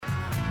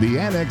The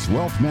Annex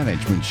Wealth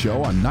Management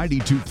Show on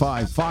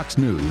 92.5 Fox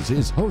News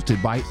is hosted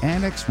by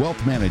Annex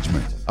Wealth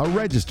Management, a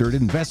registered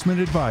investment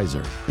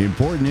advisor.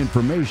 Important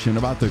information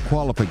about the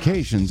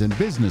qualifications and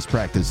business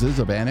practices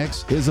of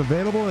Annex is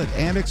available at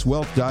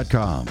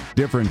annexwealth.com.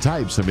 Different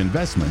types of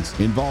investments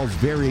involves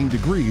varying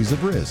degrees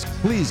of risk.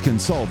 Please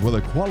consult with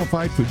a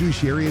qualified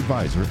fiduciary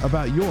advisor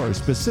about your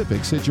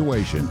specific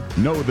situation.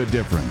 Know the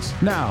difference.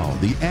 Now,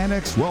 the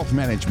Annex Wealth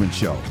Management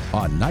Show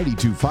on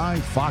 92.5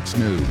 Fox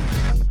News.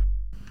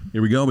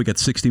 Here we go. We got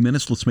 60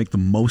 minutes. Let's make the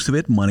most of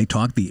it. Money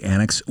Talk, the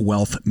Annex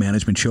Wealth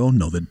Management Show.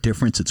 Know the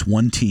difference. It's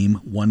one team,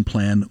 one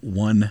plan,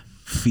 one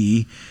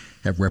fee.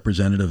 Have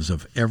representatives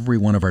of every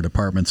one of our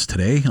departments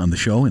today on the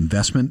show.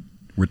 Investment,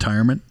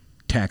 retirement,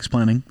 tax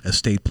planning,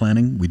 estate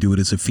planning. We do it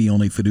as a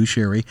fee-only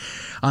fiduciary.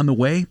 On the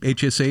way,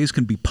 HSAs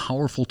can be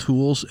powerful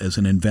tools as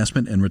an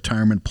investment and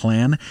retirement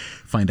plan.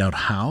 Find out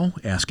how.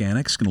 Ask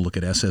Annex. Going to look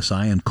at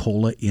SSI and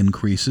COLA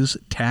increases,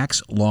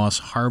 tax loss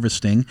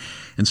harvesting.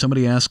 And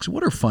somebody asks,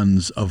 what are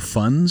funds of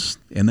funds?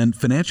 And then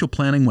financial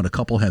planning when a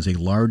couple has a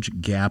large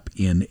gap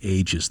in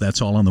ages.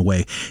 That's all on the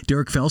way.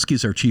 Derek Felsky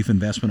is our Chief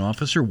Investment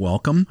Officer.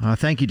 Welcome.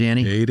 Thank you,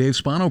 Danny. Hey, Dave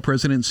Spano,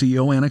 President and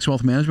CEO, Annex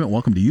Wealth Management.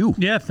 Welcome to you.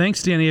 Yeah,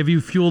 thanks, Danny. Have you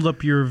fueled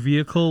up your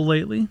vehicle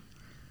lately?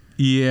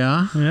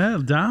 Yeah. Yeah,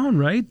 down,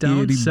 right?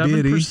 Down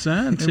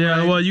 7%. Yeah,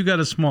 right. Well, you got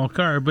a small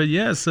car. But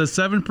yes,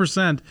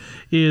 7%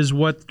 is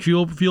what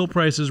fuel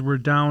prices were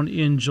down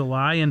in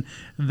July. And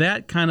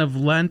that kind of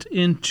lent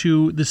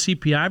into the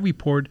CPI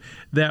report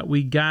that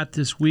we got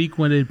this week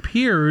when it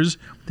appears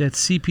that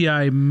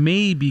CPI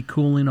may be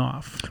cooling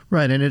off.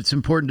 Right, and it's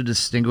important to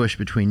distinguish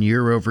between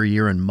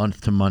year-over-year and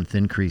month-to-month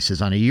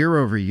increases. On a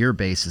year-over-year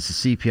basis,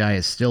 the CPI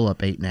is still up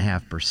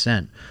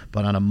 8.5%,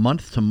 but on a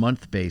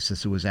month-to-month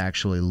basis, it was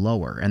actually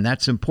lower. And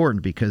that's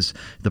important because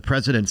the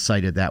president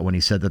cited that when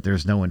he said that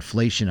there's no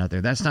inflation out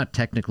there. That's not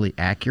technically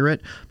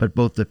accurate, but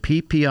both the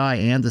PPI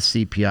and the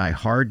CPI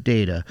hard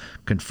data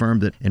confirm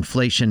that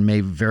inflation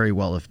may very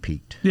well have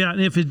peaked. Yeah,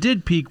 and if it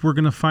did peak, we're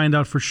going to find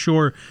out for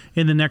sure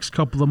in the next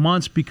couple of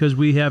months because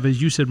we have,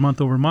 as you said, month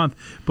over month,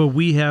 but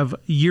we have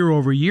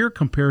year-over-year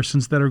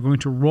comparisons that are going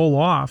to roll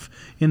off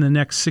in the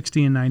next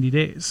 60 and 90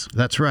 days.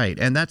 That's right,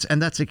 and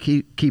that's a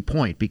key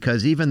point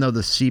because even though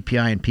the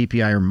CPI and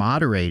PPI are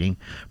moderating,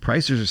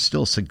 prices are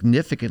still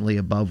significantly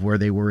above where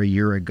they were a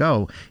year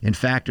ago. In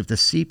fact, if the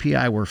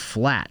CPI were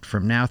flat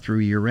from now through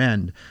year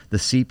end, the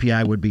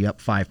CPI would be up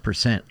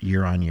 5%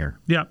 year on year.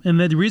 Yeah, and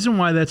the reason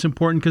why that's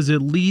important because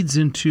it leads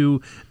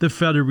into the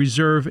Federal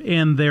Reserve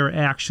and their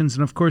actions,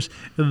 and of course,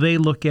 they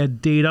look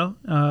at data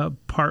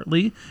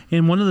partly.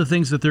 And one of the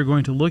things that they're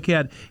going to look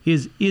at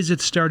is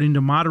it starting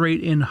to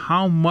moderate and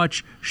how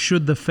much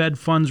should the Fed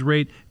funds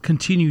rate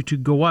continue to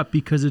go up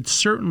because it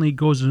certainly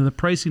goes into the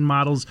pricing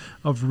models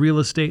of real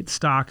estate,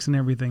 stocks, and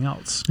everything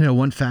else. You know,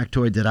 one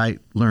factoid that I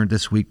learned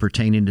this week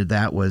pertaining to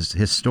that was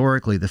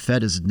historically the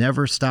Fed has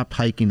never stopped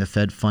hiking the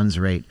Fed funds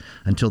rate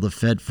until the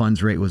Fed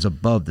funds rate was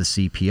above the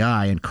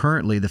CPI. And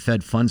currently the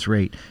Fed funds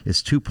rate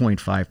is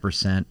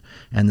 2.5%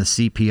 and the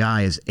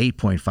CPI is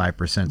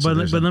 8.5%. So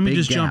but let me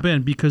just jump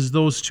in because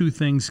those two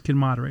things can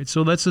moderate.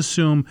 So let's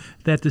assume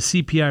that the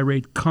CPI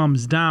rate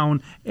comes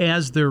down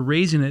as they're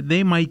raising it.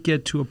 They might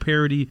get to a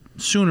parity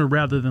sooner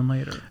rather than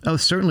later. Oh,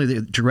 certainly.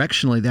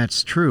 Directionally,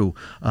 that's true.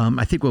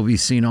 I think what we've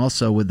seen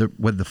also with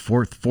the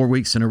 4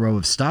 weeks in a row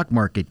of stock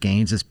market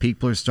gains is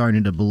people are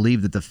starting to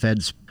believe that the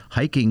Fed's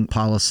hiking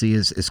policy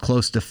is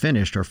close to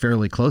finished or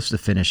fairly close to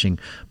finishing.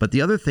 But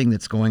the other thing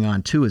that's going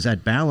on, too, is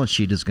that balance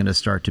sheet is going to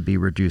start to be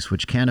reduced,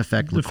 which can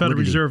affect liquidity. The Federal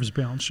Reserve's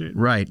balance sheet.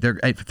 Right. They're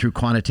through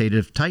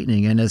quantitative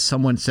tightening. And as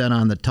someone said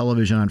on the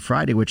television on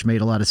Friday, which made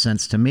a lot of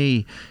sense to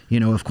me, you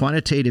know, if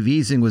quantitative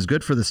easing was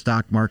good for the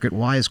stock market,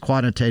 why is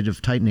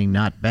quantitative tightening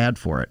not bad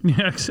for it?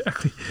 Yeah,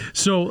 exactly.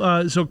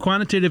 So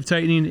quantitative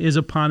tightening is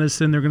upon us,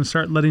 and they're going to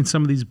start letting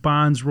some of these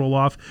bonds roll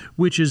off,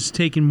 which is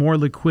taking more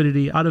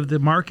liquidity out of the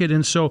market.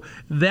 And so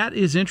that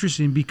is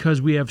interesting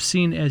because we have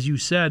seen, as you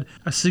said,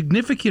 a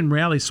significant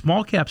rally.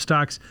 Small cap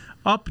stocks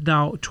up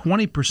now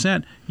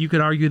 20%. You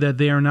could argue that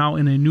they are now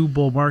in a new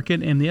bull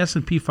market, and the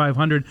S&P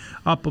 500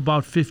 up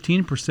about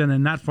 15%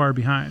 and not far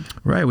behind.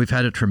 Right. We've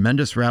had a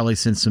tremendous rally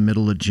since the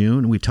middle of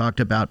June. We talked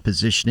about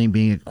positioning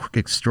being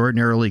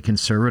extraordinarily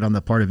conservative on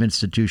the part of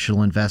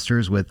institutional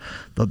investors with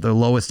the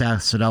lowest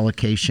asset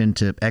allocation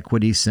to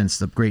equity since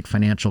the great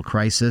financial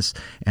crisis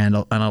and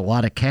a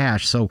lot of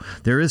cash. So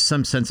there is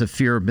some sense of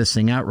fear of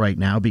missing out right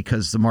now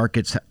because the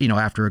markets, you know,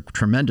 after a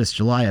tremendous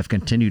July have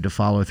continued to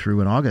follow through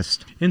in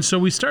August. And so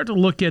we start to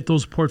look at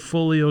those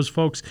portfolios,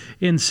 folks,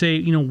 and say,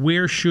 you know,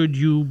 where should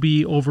you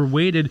be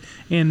overweighted?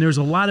 And there's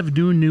a lot of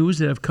new news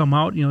that have come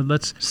out. You know,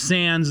 let's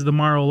sans the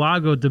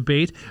Mar-a-Lago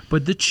debate,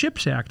 but the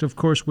CHIPS Act, of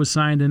course, was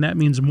signed, and that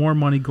means more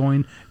money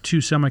going to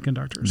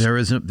semiconductors.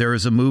 There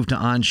is a move to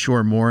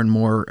onshore more and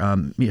more,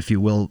 if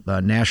you will,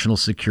 national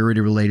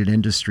security-related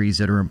industries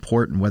that are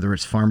important, whether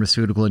it's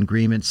pharmaceutical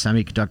agreements,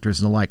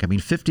 semiconductors, and the like. I mean,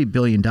 $50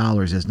 billion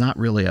is not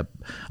really a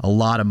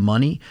lot of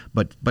money,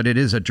 but it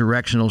is a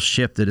directional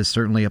shift that is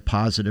certainly a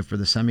positive positive for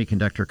the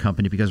semiconductor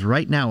company because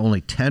right now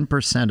only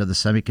 10% of the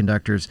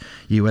semiconductors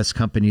U.S.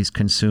 companies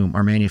consume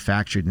are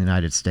manufactured in the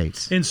United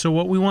States. And so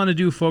what we want to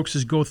do, folks,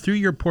 is go through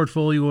your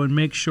portfolio and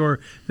make sure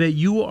that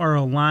you are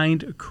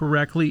aligned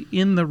correctly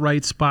in the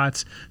right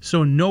spots.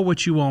 So know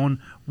what you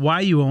own,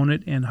 why you own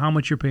it, and how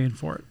much you're paying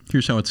for it.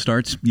 Here's how it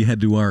starts. You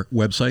head to our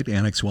website,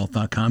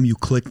 annexwealth.com. You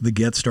click the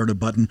Get Started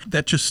button.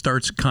 That just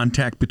starts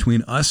contact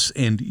between us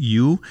and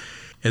you.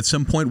 At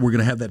some point, we're going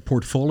to have that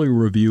portfolio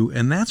review,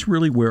 and that's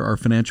really where our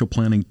financial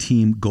planning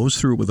team goes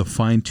through it with a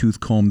fine-tooth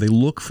comb. They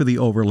look for the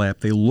overlap.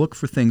 They look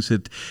for things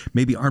that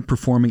maybe aren't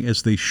performing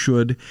as they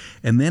should.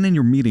 And then in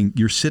your meeting,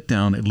 your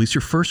sit-down, at least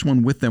your first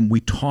one with them, we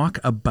talk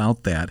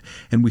about that,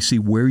 and we see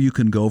where you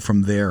can go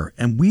from there.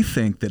 And we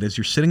think that as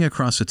you're sitting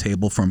across the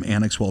table from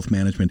Annex Wealth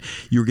Management,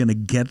 you're going to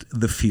get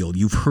the feel.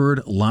 You've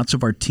heard lots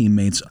of our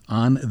teammates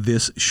on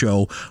this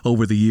show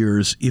over the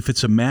years. If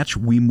it's a match,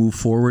 we move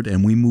forward,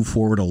 and we move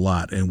forward a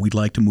lot, and we'd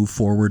like to move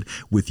forward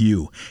with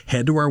you.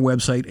 Head to our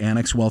website,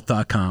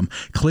 annexwealth.com.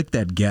 Click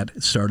that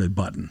Get Started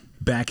button.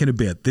 Back in a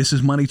bit. This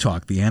is Money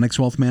Talk, the Annex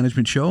Wealth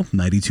Management Show,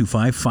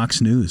 92.5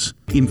 Fox News.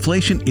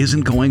 Inflation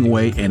isn't going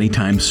away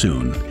anytime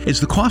soon.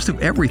 As the cost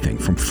of everything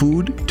from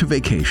food to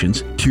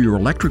vacations to your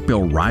electric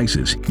bill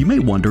rises, you may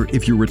wonder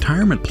if your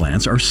retirement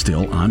plans are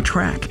still on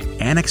track.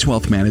 Annex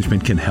Wealth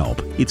Management can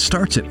help. It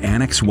starts at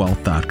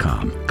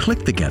annexwealth.com.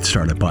 Click the Get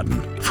Started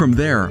button. From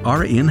there,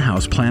 our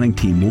in-house planning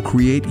team will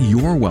create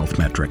your wealth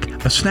metric,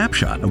 a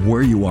snapshot of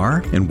where you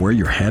are and where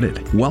you're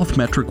headed. Wealth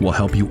Metric will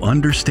help you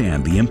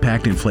understand the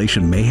impact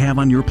inflation may have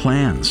on your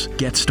plans.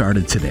 Get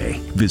started today.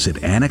 Visit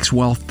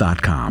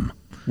annexwealth.com.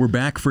 We're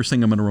back. First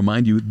thing I'm going to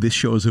remind you, this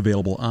show is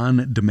available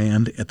on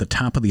demand at the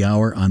top of the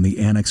hour on the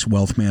Annex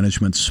Wealth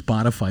Management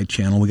Spotify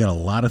channel. We got a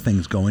lot of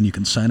things going. You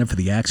can sign up for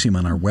the Axiom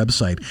on our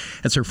website.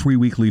 That's our free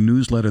weekly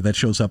newsletter that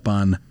shows up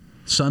on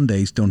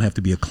Sundays. Don't have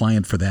to be a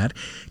client for that.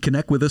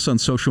 Connect with us on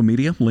social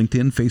media,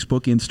 LinkedIn,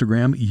 Facebook,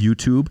 Instagram,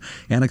 YouTube.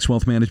 Annex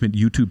Wealth Management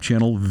YouTube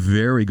channel,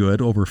 very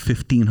good. Over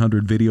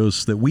 1,500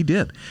 videos that we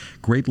did.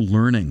 Great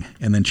learning.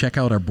 And then check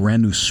out our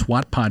brand new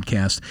SWAT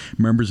podcast,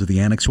 members of the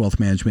Annex Wealth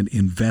Management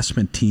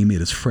investment team. It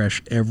is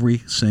fresh every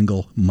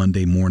single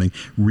Monday morning.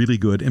 Really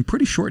good and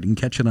pretty short. You can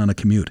catch it on a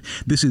commute.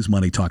 This is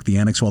Money Talk, the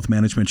Annex Wealth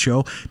Management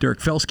Show. Derek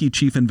Felsky,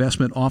 Chief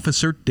Investment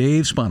Officer.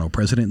 Dave Spano,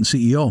 President and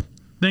CEO.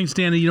 Thanks,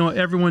 Danny. You know,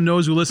 everyone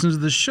knows who listens to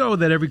the show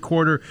that every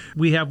quarter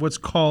we have what's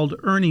called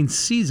earnings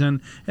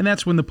season, and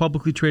that's when the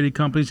publicly traded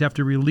companies have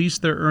to release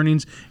their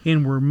earnings,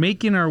 and we're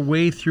making our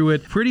way through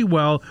it pretty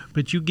well,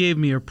 but you gave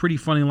me a pretty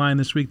funny line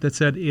this week that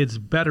said it's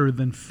better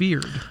than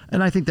feared.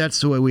 And I think that's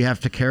the way we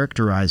have to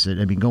characterize it.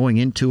 I mean, going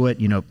into it,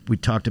 you know, we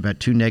talked about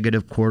 2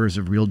 negative quarters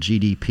of real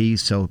GDP,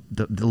 so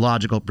the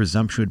logical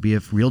presumption would be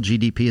if real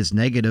GDP is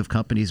negative,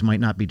 companies might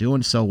not be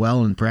doing so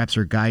well, and perhaps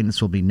their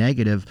guidance will be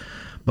negative.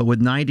 But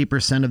with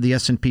 90% of the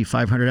S&P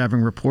 500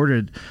 having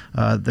reported,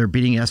 they're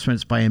beating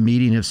estimates by a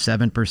median of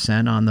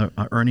 7% on the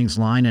earnings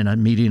line and a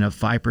median of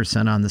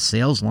 5% on the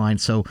sales line.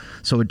 So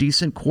a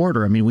decent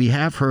quarter. I mean, we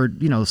have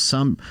heard, you know,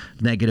 some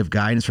negative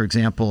guidance. For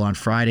example, on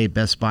Friday,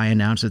 Best Buy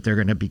announced that they're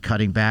going to be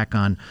cutting back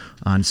on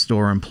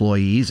store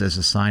employees as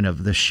a sign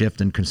of the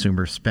shift in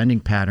consumer spending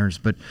patterns.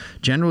 But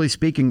generally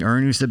speaking,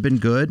 earnings have been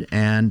good,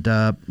 and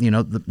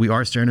we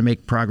are starting to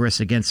make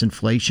progress against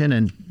inflation,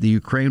 and the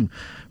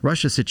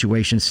Ukraine-Russia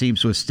situation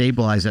seems to have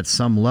stabilized at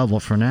some level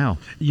for now.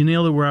 You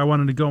nailed it where I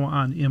wanted to go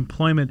on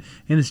employment,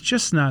 and it's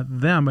just not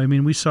them. I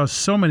mean, we saw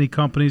so many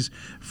companies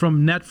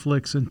from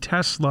Netflix and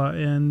Tesla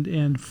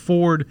and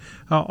Ford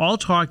all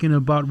talking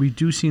about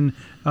reducing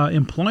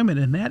employment,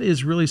 and that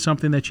is really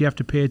something that you have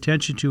to pay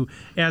attention to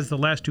as the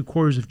last 2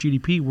 quarters of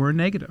GDP were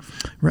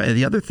negative. Right.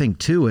 The other thing,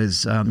 too,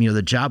 is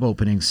the job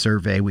openings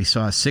survey, we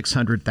saw a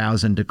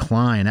 600,000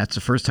 decline. That's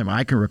the first time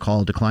I can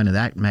recall a decline of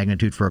that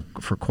magnitude for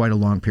quite a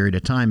long period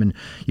of time. And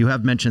you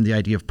have mentioned the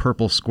idea of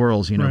purple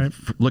squirrels, right.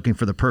 Looking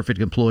for the perfect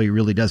employee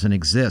really doesn't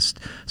exist.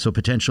 So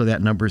potentially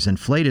that number is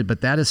inflated,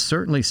 but that is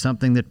certainly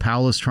something that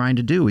Powell is trying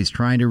to do. He's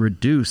trying to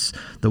reduce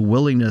the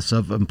willingness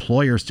of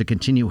employers to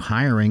continue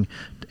hiring,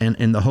 and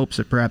in the hopes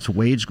that perhaps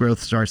wage growth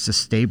starts to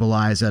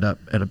stabilize at a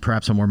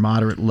perhaps a more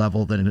moderate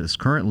level than it is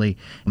currently.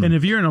 And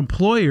if you're an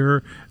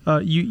employer,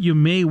 you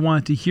may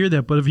want to hear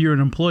that, but if you're an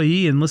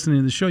employee and listening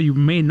to the show, you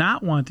may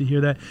not want to hear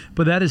that.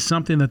 But that is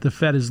something that the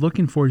Fed is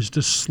looking for, is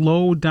to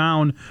slow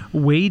down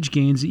wage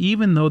gains.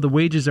 Even though the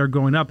wages are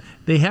going up,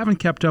 they haven't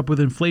kept up with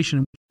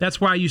inflation. That's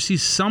why you see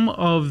some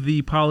of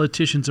the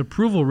politicians'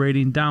 approval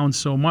rating down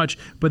so much,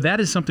 but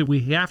that is something we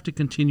have to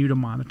continue to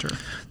monitor.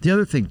 The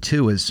other thing,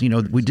 too, is,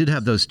 we did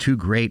have those 2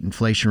 great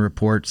inflation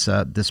reports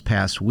this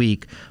past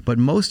week, but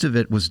most of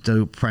it was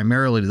due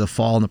primarily to the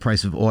fall in the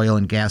price of oil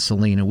and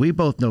gasoline. And we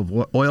both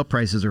know oil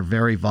prices are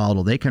very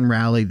volatile. They can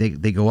rally,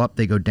 they go up,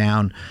 they go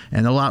down,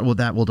 and a lot of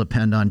that will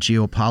depend on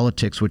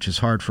geopolitics, which is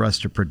hard for us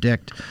to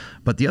predict.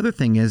 But the other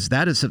thing is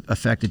that has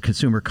affected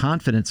consumer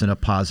confidence in a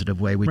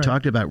positive way. We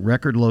talked about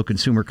record low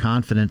consumer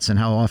confidence and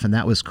how often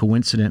that was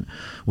coincident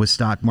with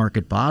stock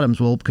market bottoms.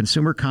 Well,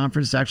 consumer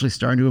confidence is actually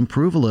starting to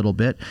improve a little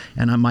bit.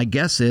 And my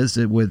guess is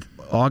that with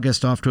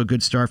August off to a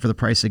good start for the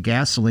price of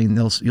gasoline,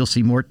 you'll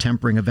see more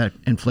tempering of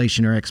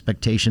inflationary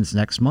expectations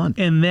next month.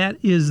 And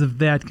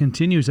that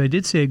continues. I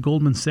did see a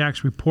Goldman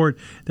Sachs report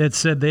that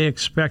said they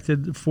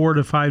expected $4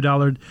 to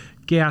 $5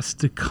 gas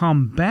to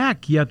come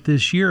back yet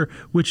this year,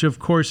 which of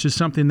course is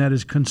something that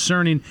is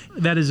concerning.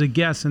 That is a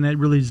guess, and that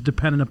really is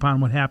dependent upon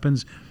what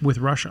happens with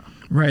Russia.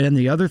 Right. And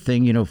the other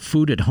thing,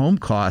 food at home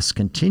costs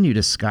continue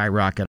to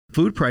skyrocket.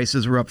 Food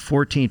prices were up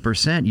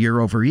 14% year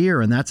over year,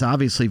 and that's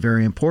obviously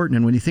very important.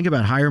 And when you think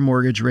about higher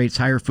mortgage rates,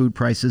 higher food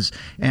prices,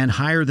 and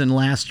higher than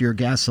last year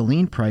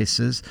gasoline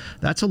prices,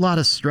 that's a lot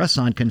of stress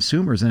on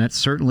consumers, and it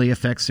certainly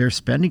affects their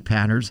spending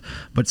patterns.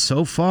 But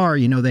so far,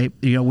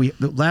 the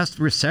last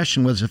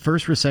recession was the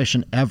first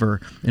recession ever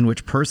in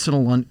which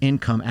personal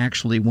income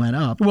actually went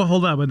up. Well,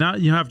 hold on, but now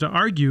you have to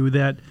argue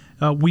that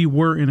we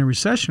were in a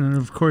recession. And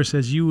of course,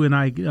 as you and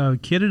I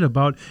kidded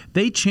about,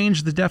 they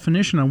changed the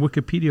definition on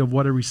Wikipedia of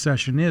what a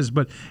recession is.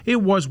 But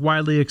it was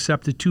widely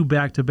accepted, 2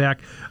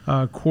 back-to-back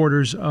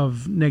quarters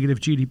of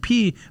negative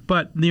GDP.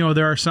 But,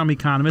 there are some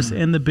economists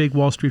and the big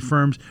Wall Street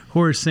firms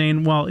who are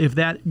saying, well, if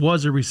that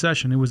was a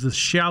recession, it was the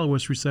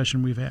shallowest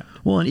recession we've had.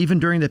 Well, and even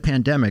during the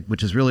pandemic,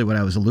 which is really what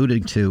I was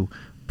alluding to,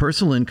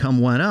 personal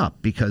income went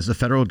up because the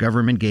federal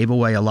government gave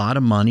away a lot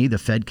of money. The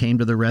Fed came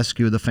to the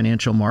rescue of the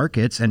financial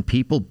markets, and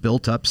people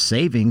built up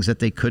savings that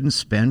they couldn't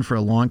spend for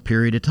a long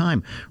period of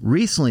time.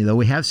 Recently, though,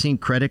 we have seen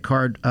credit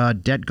card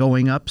debt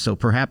going up, so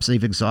perhaps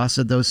they've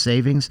exhausted those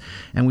savings.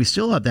 And we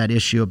still have that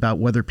issue about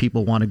whether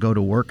people want to go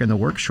to work and the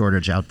work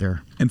shortage out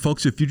there. And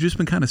folks, if you've just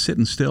been kind of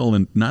sitting still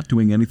and not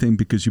doing anything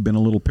because you've been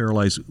a little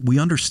paralyzed, we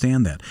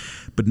understand that.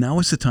 But now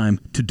is the time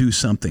to do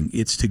something.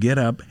 It's to get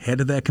up, head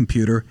to that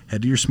computer,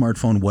 head to your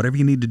smartphone, whatever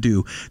you need to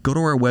do. Go to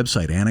our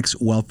website,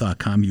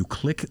 annexwealth.com. You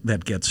click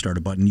that Get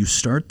Started button. You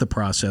start the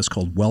process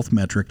called Wealth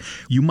Metric.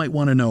 You might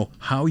want to know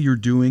how you're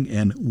doing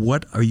and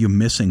what are you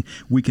missing.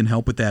 We can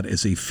help with that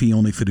as a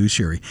fee-only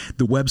fiduciary.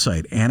 The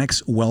website,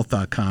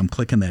 annexwealth.com.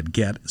 Click on that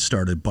Get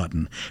Started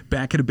button.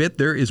 Back in a bit,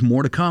 there is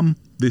more to come.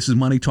 This is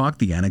Money Talk,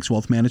 the Annex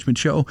Wealth Management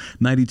Show,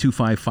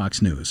 92.5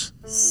 Fox News.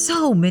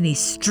 So many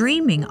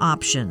streaming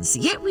options,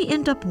 yet we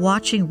end up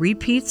watching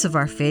repeats of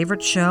our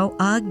favorite show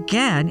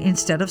again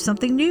instead of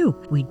something new.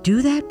 We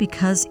do that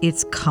because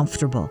it's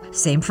comfortable.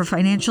 Same for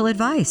financial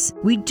advice.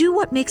 We do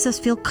what makes us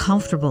feel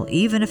comfortable,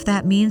 even if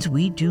that means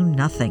we do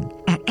nothing.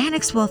 At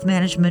Annex Wealth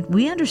Management,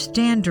 we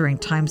understand during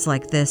times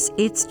like this,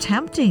 it's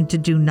tempting to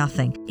do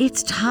nothing.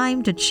 It's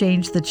time to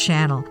change the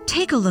channel.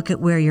 Take a look at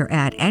where you're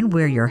at and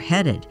where you're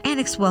headed.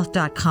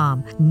 AnnexWealth.com.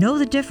 Know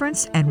the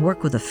difference and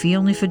work with a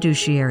fee-only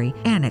fiduciary.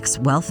 Annex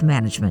Wealth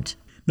Management.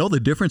 Know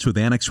the difference with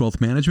Annex Wealth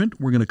Management?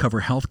 We're going to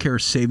cover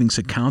healthcare savings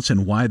accounts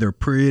and why they're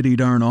pretty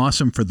darn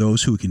awesome for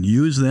those who can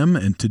use them.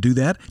 And to do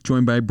that,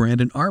 joined by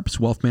Brandon Arps,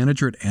 Wealth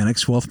Manager at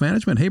Annex Wealth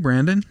Management. Hey,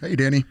 Brandon. Hey,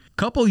 Danny. A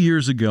couple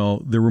years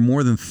ago, there were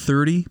more than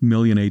 30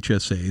 million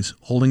HSAs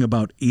holding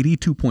about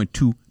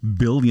 $82.2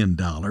 billion.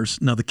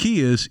 Now, the key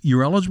is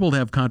you're eligible to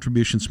have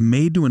contributions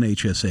made to an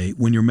HSA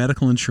when your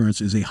medical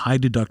insurance is a high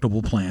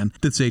deductible plan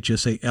that's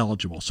HSA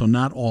eligible. So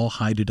not all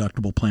high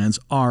deductible plans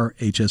are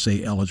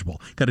HSA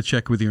eligible. Got to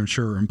check with your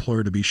insurer or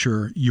employer to be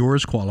sure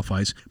yours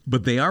qualifies.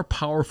 But they are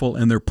powerful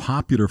and they're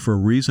popular for a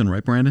reason,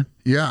 right, Brandon?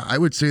 Yeah, I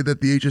would say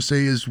that the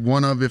HSA is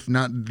one of, if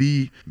not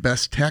the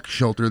best tax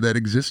shelter that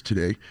exists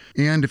today.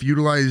 And if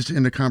utilized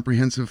in a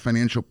comprehensive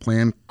financial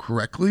plan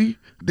correctly,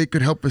 they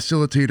could help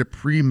facilitate a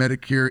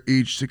pre-Medicare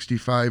age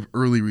 65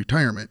 early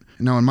retirement.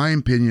 Now, in my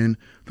opinion,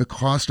 the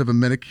cost of a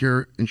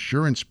Medicare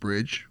insurance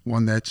bridge,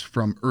 one that's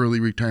from early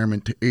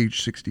retirement to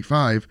age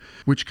 65,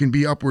 which can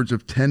be upwards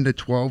of $10,000 to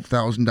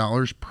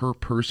 $12,000 per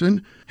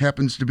person,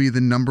 happens to be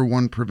the number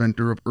one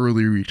preventer of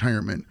early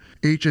retirement.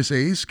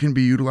 HSAs can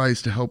be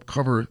utilized to help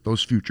cover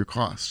those future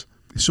costs.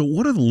 So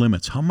what are the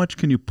limits? How much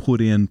can you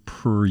put in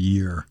per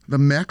year? The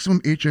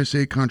maximum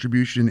HSA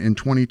contribution in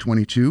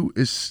 2022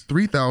 is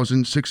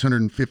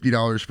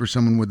 $3,650 for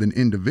someone with an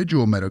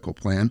individual medical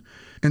plan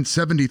and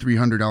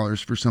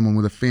 $7,300 for someone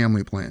with a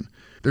family plan.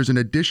 There's an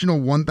additional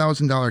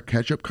 $1,000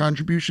 catch-up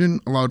contribution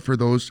allowed for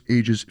those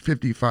ages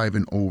 55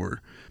 and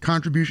over.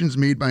 Contributions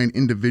made by an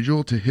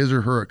individual to his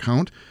or her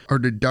account are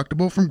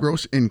deductible from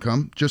gross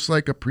income, just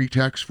like a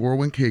pre-tax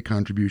 401k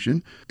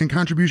contribution, and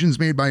contributions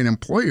made by an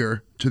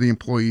employer to the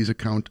employee's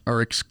account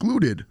are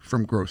excluded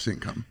from gross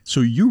income.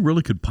 So you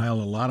really could pile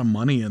a lot of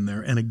money in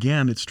there. And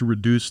again, it's to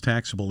reduce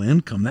taxable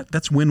income.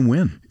 That's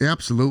win-win.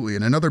 Absolutely.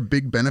 And another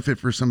big benefit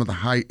for some of the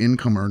high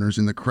income earners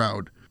in the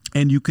crowd.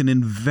 And you can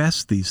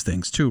invest these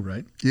things too,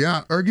 right?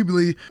 Yeah,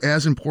 arguably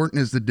as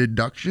important as the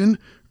deduction,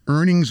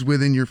 earnings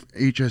within your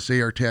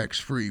HSA are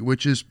tax-free,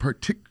 which is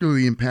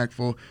particularly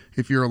impactful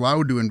if you're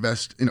allowed to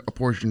invest in a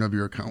portion of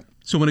your account.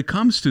 So when it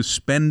comes to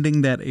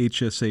spending that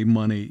HSA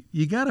money,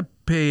 you got to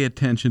pay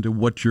attention to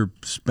what you're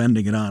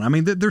spending it on. I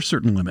mean, there's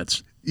certain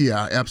limits.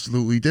 Yeah,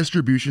 absolutely.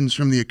 Distributions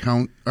from the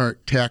account are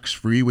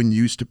tax-free when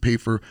used to pay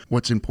for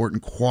what's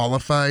important,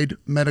 qualified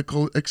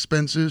medical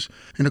expenses.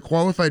 And a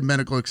qualified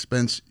medical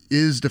expense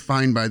is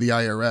defined by the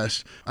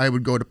IRS. I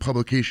would go to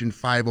publication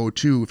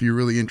 502 if you're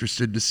really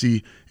interested to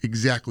see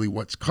exactly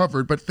what's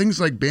covered. But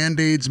things like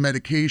Band-Aids,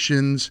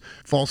 medications,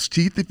 false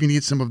teeth, if you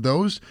need some of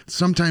those,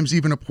 sometimes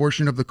even a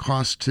portion of the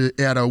cost to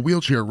add a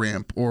wheelchair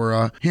ramp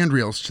or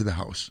handrails to the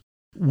house.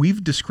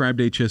 We've described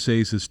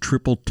HSAs as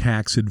triple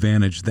tax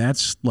advantage.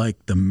 That's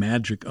like the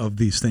magic of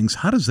these things.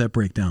 How does that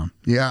break down?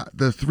 Yeah,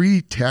 the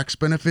 3 tax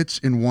benefits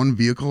in one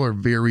vehicle are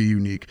very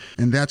unique.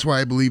 And that's why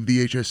I believe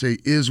the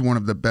HSA is one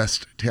of the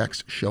best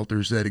tax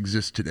shelters that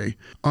exist today.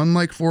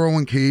 Unlike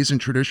 401ks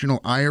and traditional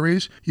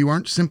IRAs, you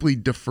aren't simply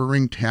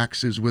deferring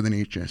taxes with an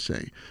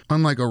HSA.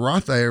 Unlike a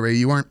Roth IRA,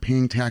 you aren't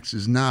paying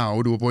taxes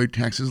now to avoid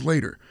taxes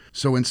later.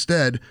 So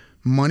instead,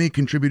 money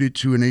contributed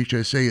to an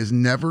HSA is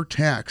never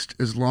taxed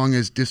as long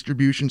as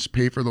distributions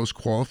pay for those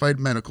qualified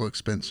medical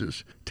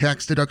expenses.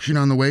 Tax deduction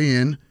on the way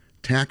in,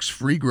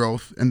 tax-free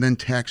growth, and then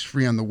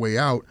tax-free on the way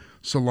out,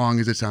 so long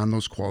as it's on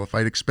those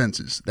qualified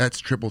expenses. That's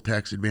triple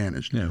tax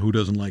advantage. Yeah, who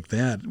doesn't like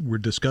that? We're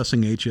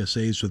discussing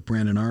HSAs with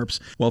Brandon Arps,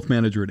 wealth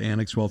manager at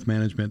Annex Wealth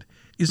Management.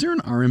 Is there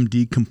an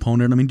RMD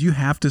component? I mean, do you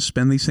have to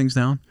spend these things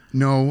down?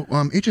 No,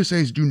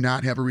 HSAs do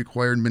not have a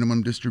required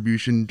minimum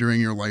distribution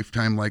during your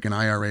lifetime, like an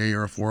IRA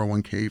or a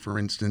 401k, for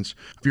instance.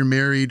 If you're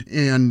married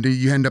and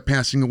you end up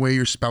passing away,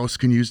 your spouse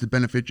can use the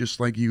benefit just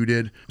like you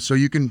did. So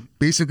you can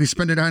basically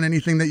spend it on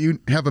anything that you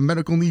have a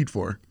medical need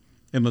for.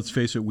 And let's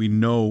face it, we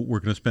know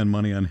we're going to spend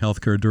money on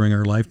healthcare during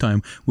our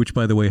lifetime, which,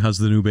 by the way, how's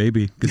the new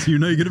baby? Because you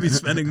know you're going to be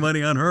spending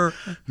money on her.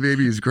 The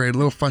baby is great. A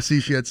little fussy.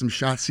 She had some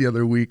shots the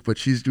other week, but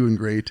she's doing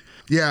great.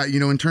 Yeah,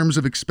 in terms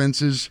of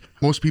expenses,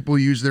 most people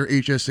use their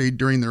HSA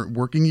during their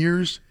working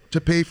years to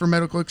pay for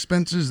medical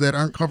expenses that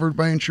aren't covered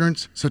by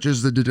insurance, such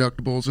as the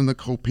deductibles and the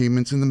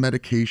co-payments and the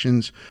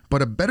medications.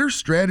 But a better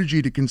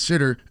strategy to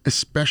consider,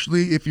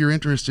 especially if you're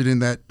interested in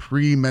that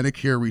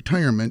pre-Medicare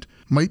retirement,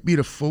 might be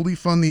to fully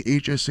fund the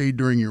HSA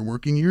during your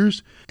working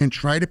years and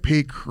try to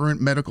pay current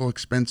medical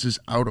expenses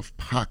out of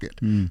pocket.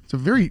 It's a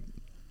very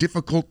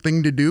difficult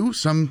thing to do.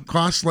 Some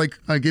costs, like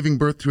giving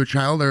birth to a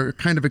child, are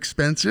kind of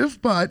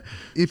expensive, but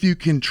if you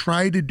can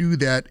try to do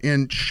that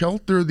and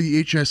shelter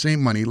the HSA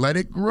money, let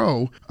it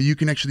grow, you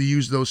can actually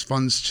use those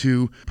funds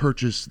to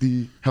purchase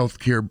the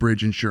healthcare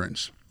bridge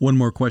insurance. One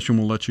more question,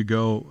 we'll let you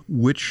go.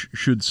 Which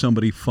should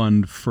somebody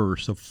fund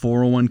first, a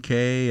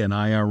 401k, an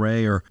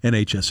IRA, or an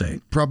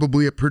HSA?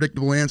 Probably a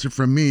predictable answer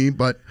from me,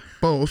 but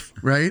both,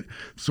 right?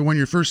 So when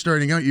you're first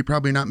starting out, you're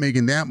probably not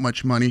making that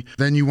much money.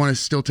 Then you want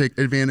to still take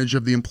advantage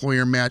of the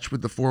employer match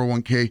with the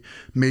 401k,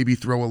 maybe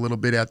throw a little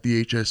bit at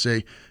the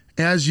HSA.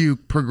 As you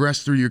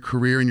progress through your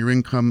career and your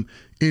income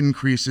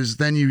increases,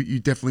 then you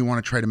definitely want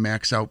to try to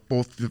max out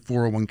both the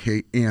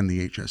 401k and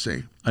the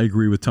HSA. I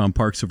agree with Tom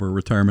Parks of our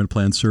Retirement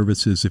Plan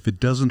Services. If it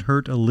doesn't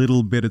hurt a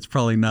little bit, it's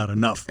probably not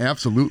enough.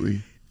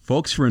 Absolutely.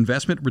 Folks, for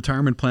investment,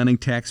 retirement planning,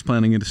 tax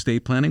planning, and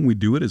estate planning, we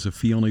do it as a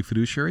fee-only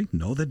fiduciary.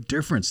 Know the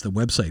difference. The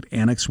website,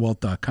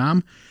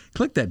 annexwealth.com.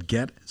 Click that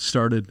Get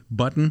Started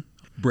button.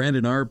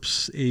 Brandon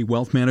Arps, a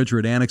wealth manager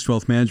at Annex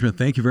Wealth Management.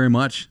 Thank you very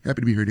much.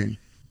 Happy to be here, Danny.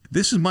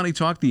 This is Money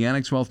Talk, the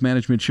Annex Wealth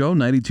Management Show,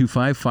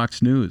 92.5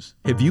 Fox News.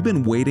 Have you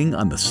been waiting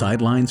on the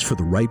sidelines for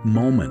the right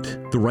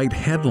moment, the right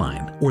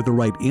headline, or the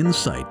right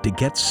insight to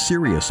get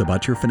serious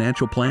about your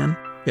financial plan?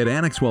 At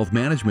Annex Wealth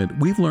Management,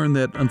 we've learned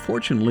that,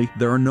 unfortunately,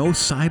 there are no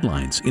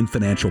sidelines in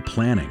financial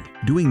planning.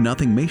 Doing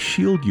nothing may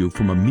shield you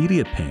from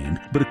immediate pain,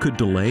 but it could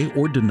delay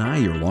or deny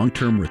your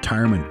long-term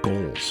retirement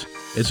goals.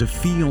 As a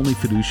fee-only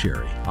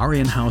fiduciary, our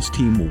in-house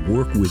team will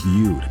work with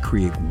you to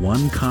create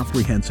one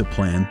comprehensive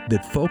plan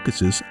that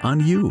focuses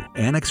on you.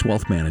 Annex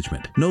Wealth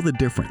Management. Know the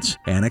difference.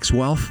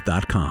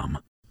 AnnexWealth.com.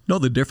 Know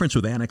the difference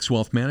with Annex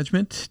Wealth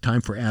Management? Time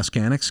for Ask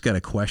Annex. Got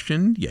a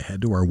question? You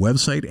head to our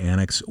website,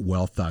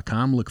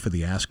 annexwealth.com. Look for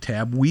the Ask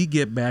tab. We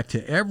get back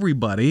to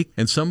everybody,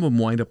 and some of them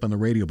wind up on the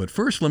radio. But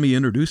first, let me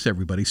introduce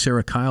everybody.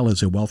 Sarah Kyle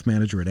is a wealth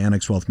manager at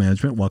Annex Wealth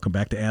Management. Welcome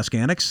back to Ask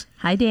Annex.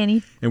 Hi,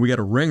 Danny. And we got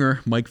a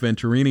ringer. Mike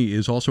Venturini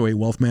is also a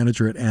wealth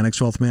manager at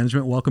Annex Wealth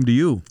Management. Welcome to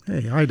you.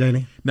 Hey, hi,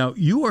 Danny. Now,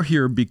 you are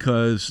here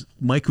because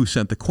Mike, who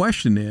sent the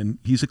question in,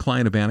 he's a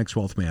client of Annex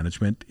Wealth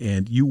Management,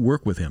 and you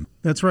work with him.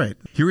 That's right.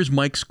 Here is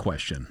Mike's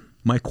question.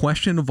 My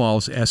question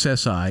involves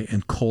SSI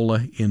and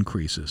COLA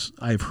increases.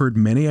 I've heard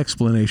many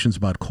explanations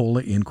about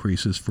COLA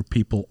increases for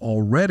people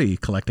already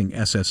collecting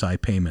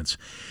SSI payments.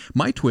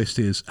 My twist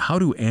is, how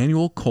do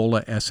annual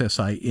COLA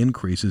SSI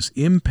increases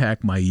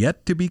impact my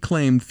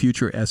yet-to-be-claimed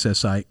future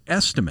SSI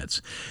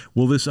estimates?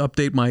 Will this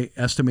update my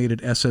estimated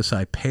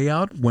SSI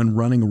payout when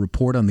running a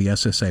report on the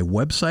SSI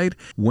website?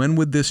 When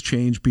would this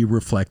change be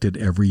reflected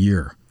every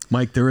year?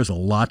 Mike, there is a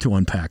lot to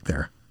unpack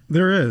there.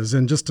 There is,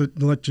 and just to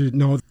let you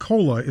know,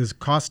 COLA is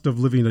cost of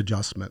living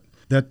adjustment.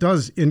 That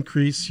does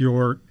increase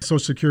your Social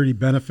Security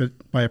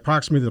benefit by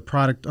approximately the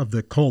product of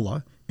the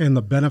COLA and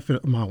the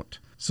benefit amount.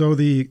 So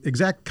the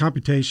exact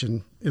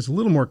computation is a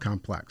little more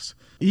complex.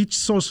 Each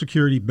Social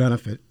Security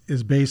benefit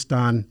is based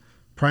on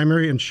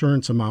primary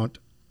insurance amount,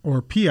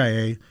 or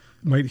PIA,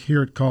 might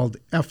hear it called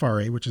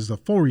FRA, which is the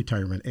full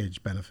retirement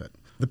age benefit.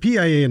 The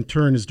PIA, in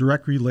turn, is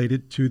directly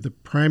related to the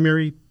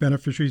primary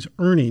beneficiary's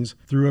earnings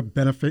through a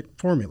benefit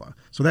formula.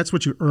 So that's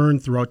what you earn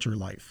throughout your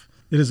life.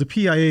 It is a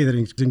PIA that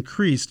is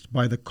increased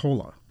by the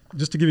COLA.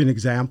 Just to give you an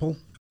example,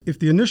 if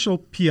the initial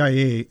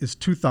PIA is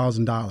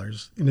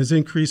 $2,000 and is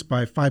increased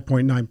by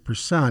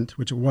 5.9%,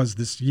 which it was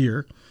this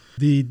year,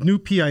 the new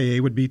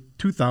PIA would be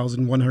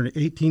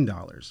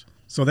 $2,118.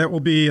 So that will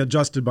be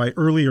adjusted by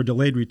early or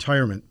delayed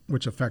retirement,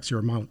 which affects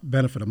your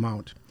benefit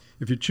amount.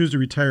 If you choose to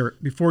retire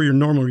before your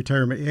normal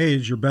retirement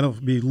age, your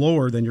benefit will be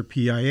lower than your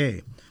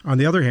PIA. On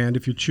the other hand,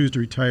 if you choose to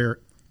retire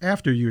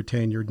after you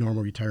attain your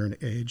normal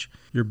retirement age,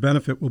 your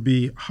benefit will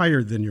be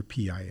higher than your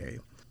PIA.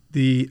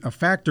 A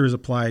factor is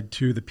applied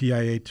to the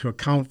PIA to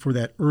account for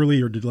that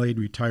early or delayed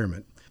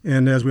retirement.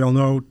 And as we all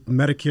know,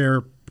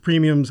 Medicare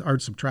premiums are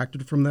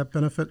subtracted from that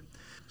benefit.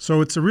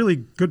 So it's a really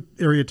good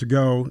area to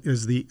go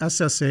is the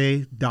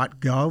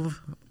SSA.gov,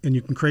 and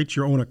you can create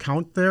your own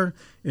account there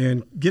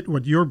and get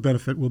what your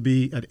benefit will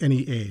be at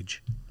any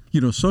age. You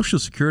know, Social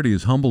Security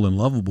is humble and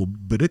lovable,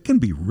 but it can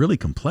be really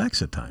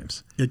complex at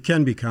times. It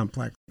can be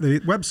complex. The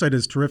website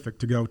is terrific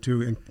to go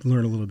to and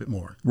learn a little bit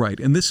more. Right.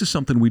 And this is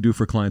something we do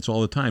for clients all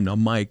the time. Now,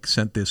 Mike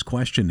sent this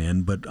question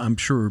in, but I'm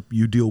sure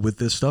you deal with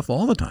this stuff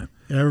all the time.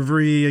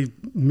 Every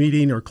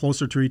meeting or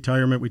closer to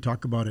retirement, we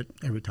talk about it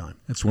every time.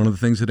 That's one of the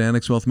things that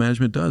Annex Wealth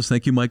Management does.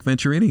 Thank you, Mike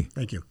Venturini.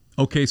 Thank you.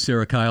 Okay,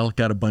 Sarah Kyle,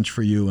 got a bunch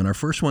for you. And our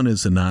first one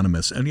is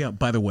anonymous. And yeah,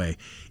 by the way,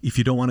 if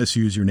you don't want us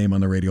to use your name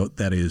on the radio,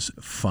 that is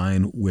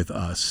fine with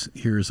us.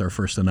 Here's our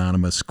first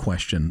anonymous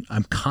question.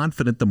 I'm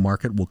confident the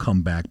market will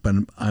come back, but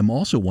I'm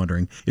also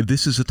wondering if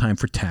this is a time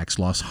for tax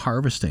loss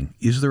harvesting.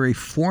 Is there a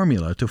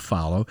formula to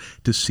follow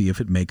to see if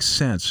it makes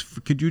sense?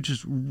 Could you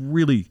just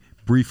really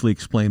briefly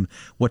explain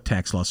what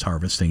tax loss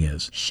harvesting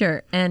is?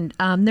 Sure. And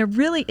there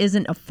really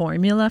isn't a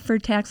formula for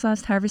tax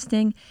loss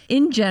harvesting.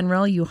 In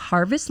general, you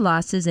harvest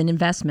losses in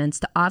investments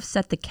to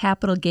offset the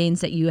capital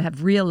gains that you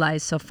have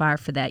realized so far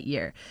for that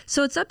year.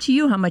 So it's up to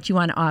you how much you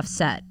want to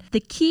offset.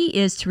 The key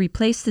is to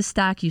replace the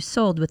stock you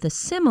sold with a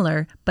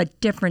similar but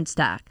different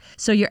stock,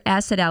 so your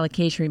asset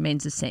allocation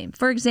remains the same.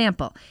 For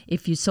example,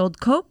 if you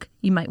sold Coke,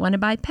 you might want to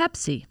buy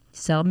Pepsi.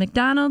 Sell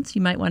McDonald's,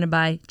 you might want to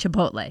buy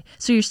Chipotle.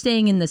 So you're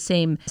staying in the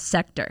same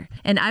sector.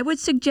 And I would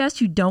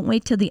suggest you don't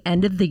wait till the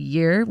end of the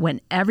year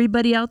when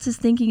everybody else is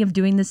thinking of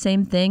doing the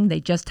same thing. They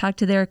just talked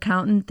to their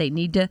accountant. They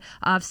need to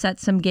offset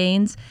some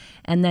gains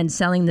and then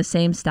selling the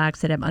same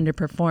stocks that have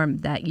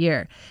underperformed that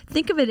year.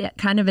 Think of it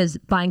kind of as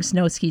buying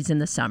snow skis in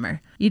the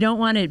summer. You don't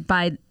want to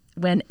buy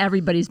when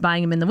everybody's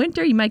buying them in the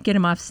winter. You might get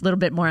them off a little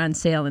bit more on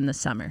sale in the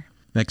summer.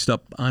 Next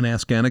up on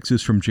Ask Annex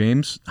is from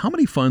James. How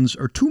many funds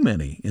are too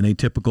many in a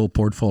typical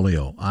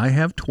portfolio? I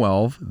have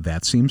 12.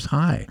 That seems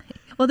high.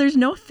 Well, there's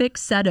no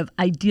fixed set of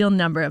ideal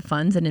number of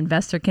funds an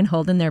investor can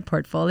hold in their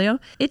portfolio.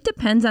 It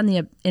depends on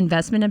the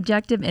investment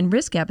objective and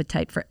risk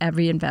appetite for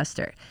every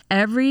investor.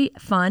 Every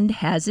fund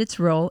has its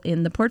role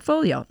in the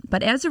portfolio.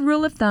 But as a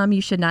rule of thumb,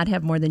 you should not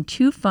have more than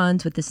 2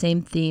 funds with the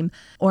same theme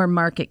or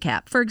market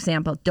cap. For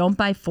example, don't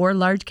buy 4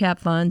 large cap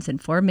funds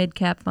and 4 mid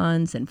cap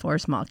funds and 4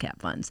 small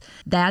cap funds.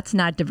 That's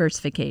not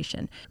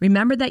diversification.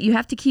 Remember that you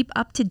have to keep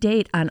up to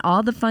date on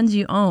all the funds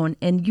you own,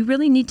 and you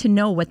really need to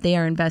know what they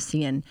are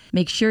investing in.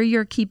 Make sure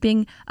you're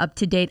keeping up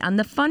to date on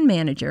the fund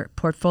manager.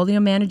 Portfolio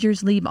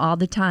managers leave all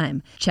the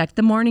time. Check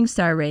the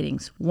Morningstar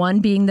ratings,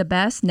 1 being the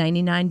best,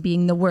 99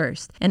 being the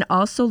worst. And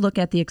also look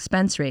at the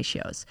expense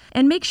ratios.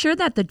 And make sure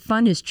that the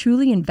fund is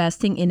truly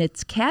investing in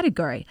its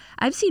category.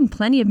 I've seen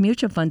plenty of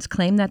mutual funds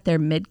claim that they're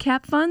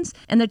mid-cap funds,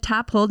 and the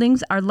top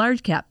holdings are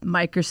large-cap,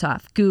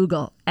 Microsoft,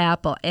 Google,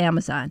 Apple,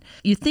 Amazon.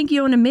 You think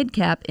you own a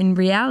mid-cap, in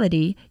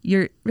reality,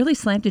 you're really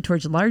slanted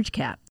towards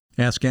large-cap.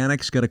 Ask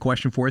Annex got a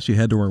question for us. You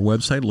head to our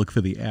website, look for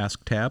the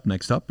Ask tab.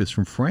 Next up is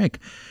from Frank.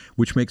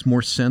 Which makes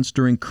more sense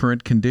during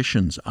current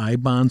conditions,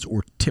 I-bonds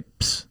or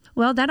TIPS?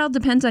 Well, that all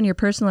depends on your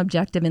personal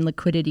objective and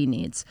liquidity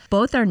needs.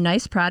 Both are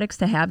nice products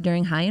to have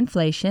during high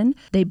inflation.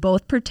 They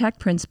both protect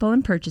principal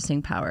and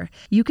purchasing power.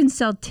 You can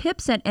sell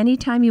TIPS at any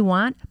time you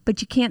want,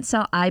 but you can't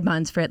sell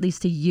I-bonds for at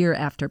least a year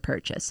after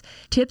purchase.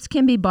 TIPS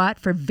can be bought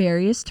for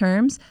various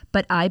terms,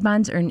 but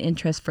I-bonds earn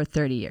interest for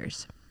 30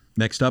 years.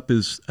 Next up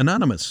is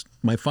Anonymous.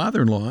 My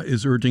father-in-law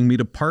is urging me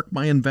to park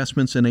my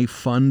investments in a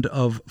fund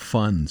of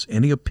funds.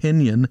 Any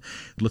opinion?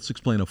 Let's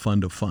explain a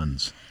fund of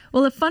funds.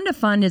 Well, a fund of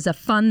fund is a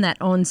fund that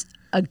owns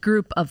a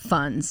group of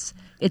funds.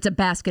 It's a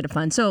basket of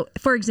funds. So,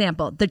 for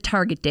example, the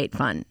target date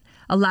fund.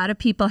 A lot of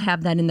people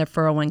have that in their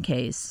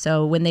 401ks.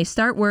 So when they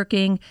start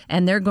working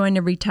and they're going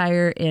to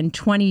retire in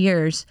 20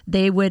 years,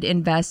 they would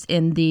invest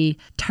in the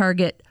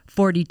target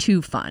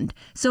 42 fund.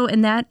 So,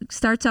 and that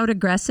starts out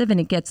aggressive and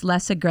it gets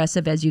less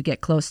aggressive as you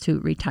get close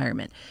to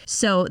retirement.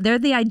 So they're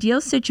the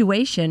ideal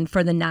situation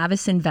for the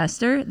novice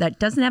investor that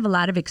doesn't have a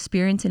lot of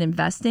experience in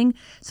investing,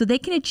 so they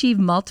can achieve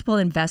multiple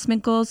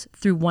investment goals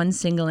through one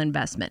single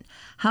investment.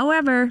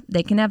 However,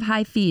 they can have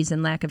high fees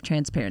and lack of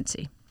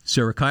transparency.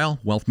 Sarah Kyle,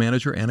 Wealth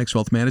Manager, Annex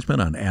Wealth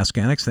Management on Ask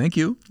Annex. Thank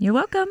you. You're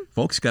welcome.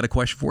 Folks, got a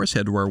question for us?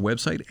 Head to our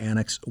website,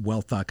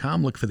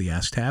 annexwealth.com. Look for the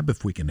Ask tab.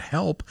 If we can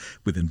help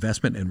with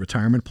investment and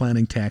retirement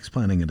planning, tax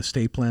planning, and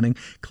estate planning,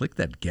 click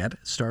that Get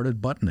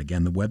Started button.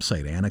 Again, the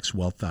website,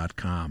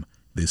 annexwealth.com.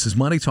 This is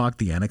Money Talk,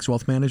 the Annex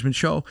Wealth Management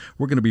Show.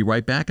 We're going to be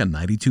right back on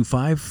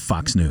 92.5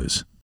 Fox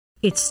News.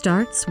 It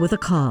starts with a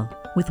call.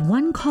 With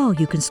one call,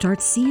 you can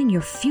start seeing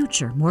your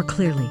future more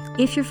clearly.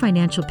 If your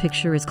financial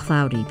picture is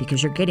cloudy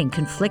because you're getting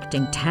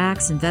conflicting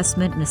tax,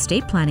 investment, and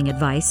estate planning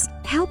advice,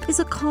 help is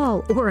a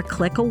call or a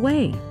click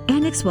away.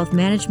 Annex Wealth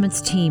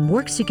Management's team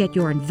works to get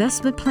your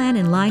investment plan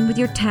in line with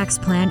your tax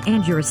plan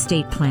and your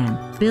estate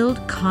plan.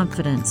 Build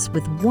confidence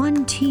with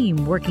one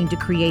team working to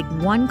create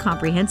one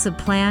comprehensive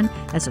plan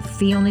as a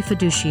fee-only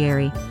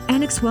fiduciary.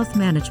 Annex Wealth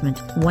Management.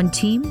 One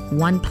team,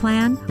 one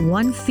plan,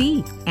 one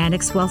fee.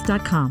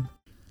 AnnexWealth.com.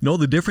 Know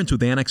the difference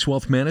with Annex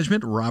Wealth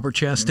Management? Robert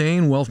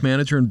Chastain, Wealth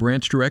Manager and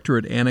Branch Director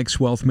at Annex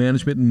Wealth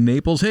Management in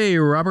Naples. Hey,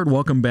 Robert,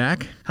 welcome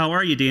back. How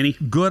are you, Danny?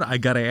 Good. I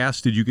got to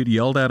ask, did you get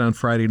yelled at on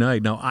Friday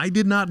night? Now, I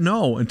did not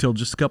know until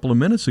just a couple of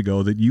minutes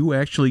ago that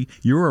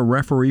you're a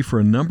referee for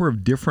a number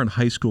of different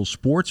high school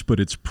sports, but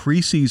it's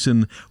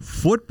preseason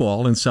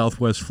football in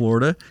Southwest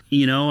Florida.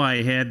 You know,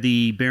 I had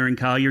the Barron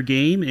Collier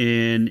game,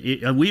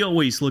 and we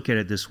always look at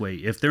it this way.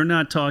 If they're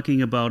not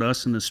talking about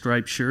us in the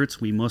striped shirts,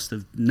 we must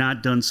have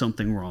not done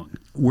something wrong.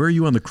 Where are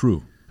you on the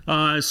crew?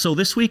 So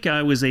this week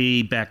I was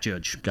a back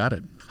judge. Got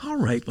it. All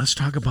right, let's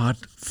talk about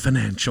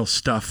financial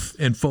stuff.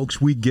 And folks,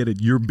 we get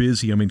it. You're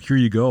busy. I mean, here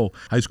you go.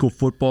 High school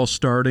football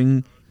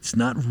starting. It's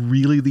not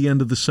really the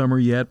end of the summer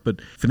yet, but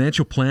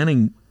financial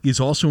planning is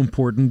also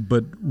important,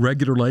 but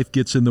regular life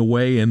gets in the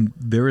way, and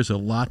there is a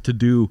lot to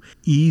do.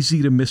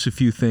 Easy to miss a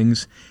few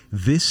things.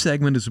 This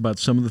segment is about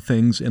some of the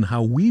things and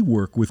how we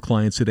work with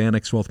clients at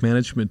Annex Wealth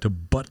Management to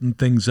button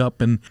things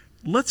up. And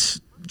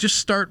let's just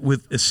start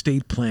with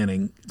estate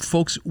planning.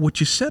 Folks, what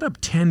you set up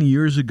 10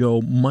 years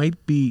ago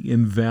might be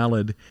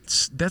invalid.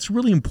 That's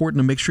really important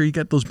to make sure you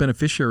got those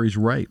beneficiaries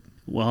right.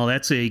 Well,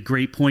 that's a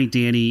great point,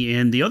 Danny.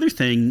 And the other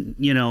thing,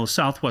 you know,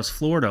 Southwest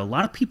Florida, a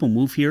lot of people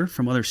move here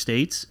from other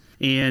states.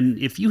 And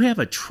if you have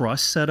a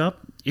trust set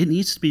up, it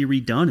needs to be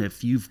redone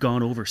if you've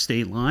gone over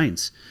state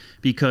lines,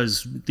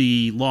 because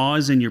the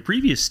laws in your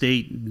previous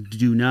state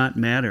do not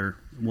matter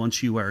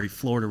once you are a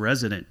Florida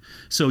resident.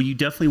 So you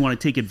definitely want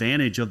to take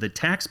advantage of the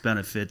tax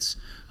benefits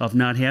of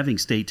not having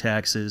state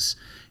taxes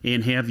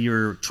and have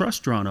your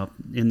trust drawn up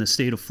in the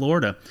state of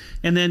Florida.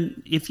 And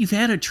then if you've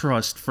had a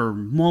trust for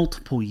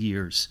multiple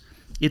years,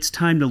 it's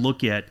time to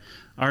look at,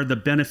 are the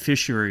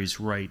beneficiaries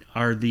right?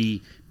 Are the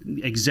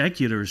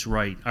executors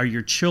right? Are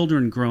your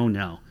children grown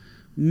now?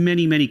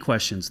 Many, many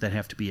questions that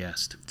have to be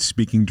asked.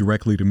 Speaking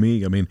directly to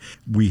me, I mean,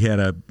 we had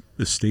a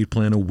estate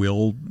plan, a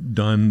will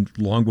done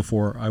long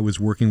before I was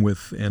working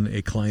with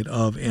a client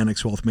of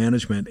Annex Wealth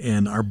Management,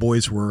 and our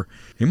boys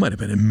they might have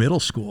been in middle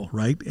school,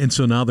 right? And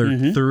so now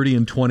they're 30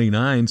 and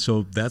 29,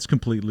 so that's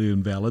completely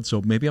invalid.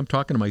 So maybe I'm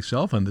talking to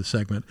myself on this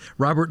segment.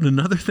 Robert, and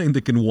another thing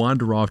that can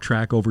wander off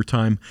track over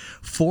time,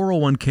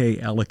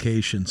 401k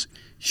allocations.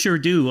 Sure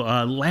do.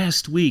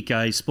 Last week,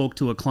 I spoke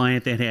to a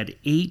client that had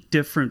 8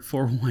 different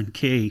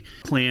 401k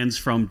plans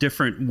from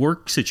different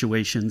work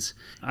situations.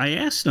 I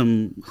asked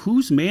him,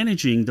 who's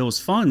managing those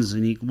funds?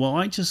 And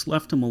I just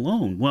left them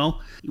alone.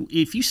 Well,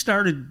 if you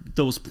started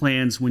those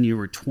plans when you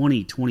were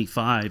 20,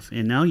 25,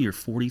 and now you're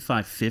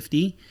 45,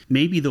 50,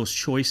 maybe those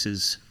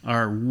choices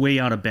are way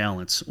out of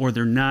balance, or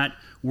they're not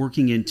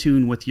working in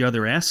tune with the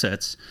other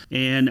assets.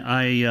 And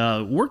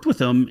I worked with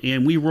him,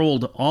 and we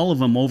rolled all of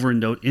them over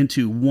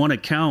into one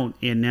account,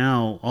 and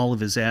now all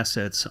of his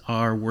assets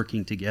are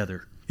working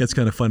together. It's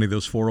kind of funny.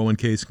 Those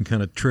 401ks can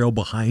kind of trail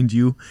behind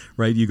you,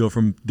 right? You go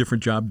from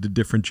different job to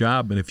different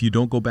job. And if you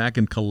don't go back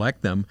and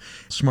collect them,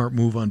 smart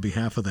move on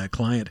behalf of that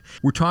client.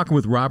 We're talking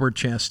with Robert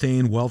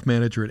Chastain, Wealth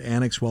Manager at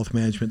Annex Wealth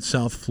Management,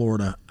 South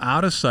Florida.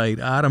 Out of sight,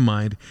 out of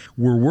mind.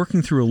 We're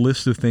working through a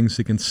list of things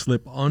that can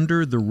slip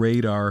under the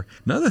radar.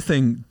 Another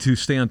thing to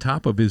stay on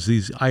top of is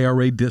these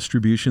IRA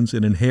distributions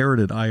and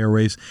inherited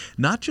IRAs,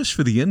 not just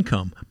for the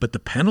income, but the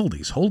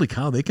penalties. Holy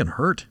cow, they can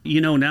hurt.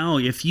 You know, now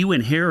if you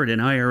inherit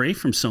an IRA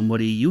from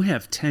somebody, you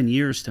have 10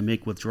 years to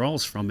make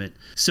withdrawals from it.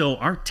 So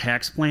our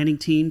tax planning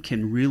team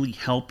can really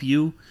help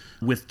you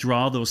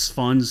withdraw those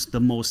funds the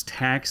most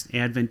tax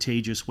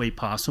advantageous way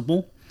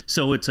possible.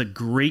 So it's a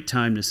great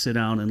time to sit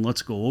down and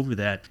let's go over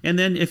that. And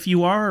then if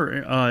you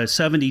are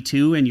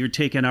 72 and you're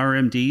taking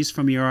RMDs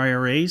from your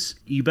IRAs,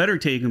 you better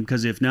take them,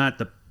 because if not,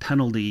 the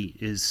penalty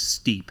is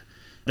steep.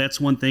 That's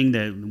one thing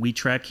that we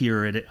track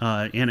here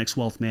at Annex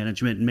Wealth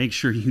Management, and make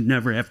sure you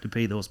never have to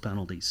pay those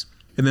penalties.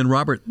 And then,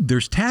 Robert,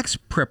 there's tax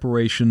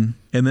preparation,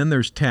 and then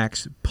there's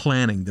tax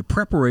planning. The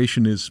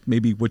preparation is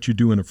maybe what you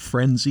do in a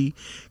frenzy,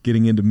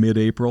 getting into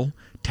mid-April.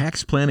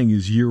 Tax planning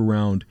is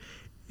year-round.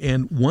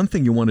 And one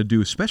thing you want to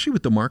do, especially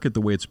with the market the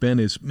way it's been,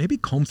 is maybe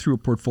comb through a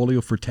portfolio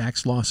for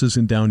tax losses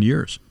in down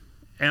years.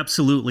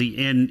 Absolutely.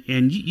 And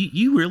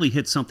you really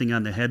hit something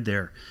on the head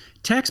there.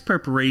 Tax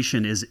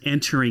preparation is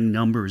entering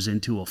numbers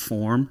into a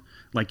form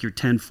like your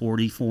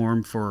 1040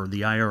 form for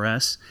the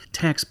IRS.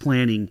 Tax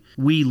planning,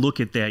 we look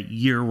at that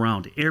year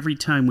round. Every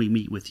time we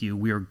meet with you,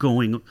 we are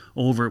going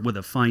over it with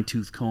a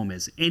fine-tooth comb.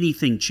 Has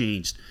anything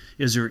changed?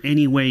 Is there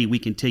any way we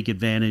can take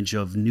advantage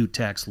of new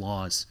tax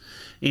laws?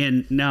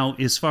 And now,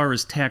 as far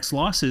as tax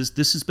losses,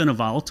 this has been a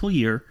volatile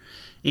year.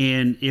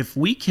 And if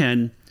we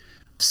can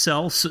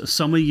sell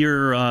some of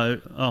your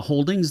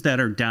holdings that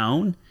are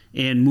down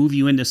and move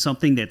you into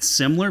something that's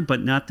similar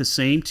but not the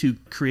same to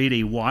create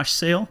a wash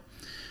sale,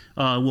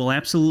 we'll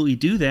absolutely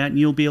do that, and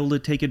you'll be able to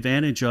take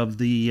advantage of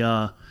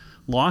the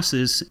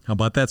losses. How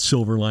about that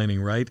silver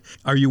lining, right?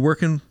 Are you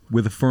working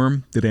with a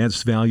firm that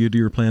adds value to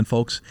your plan,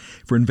 folks?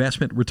 For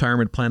investment,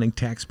 retirement planning,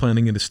 tax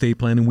planning, and estate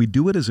planning, we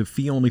do it as a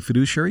fee-only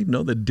fiduciary.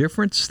 Know the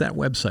difference? That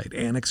website,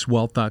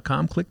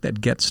 annexwealth.com. Click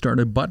that Get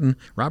Started button.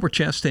 Robert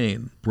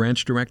Chastain,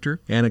 Branch Director,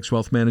 Annex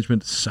Wealth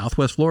Management,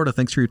 Southwest Florida.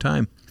 Thanks for your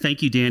time.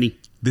 Thank you, Danny.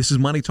 This is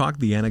Money Talk,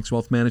 the Annex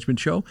Wealth Management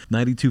Show,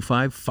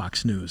 92.5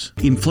 Fox News.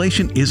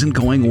 Inflation isn't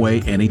going away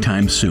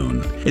anytime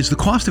soon. As the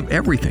cost of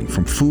everything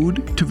from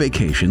food to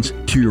vacations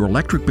to your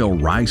electric bill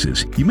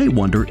rises, you may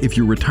wonder if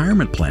your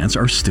retirement plans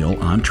are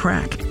still on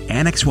track.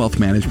 Annex Wealth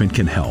Management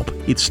can help.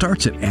 It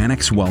starts at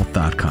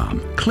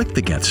annexwealth.com. Click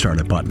the Get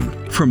Started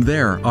button. From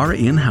there, our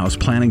in-house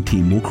planning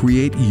team will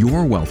create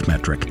your wealth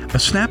metric, a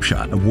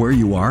snapshot of where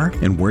you are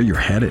and where you're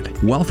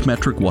headed. Wealth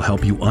Metric will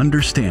help you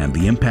understand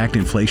the impact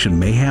inflation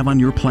may have on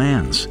your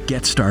plans.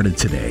 Get started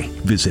today.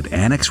 Visit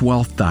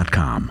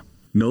annexwealth.com.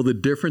 Know the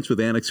difference with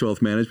Annex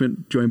Wealth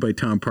Management? Joined by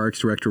Tom Parks,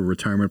 Director of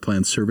Retirement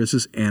Plan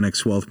Services,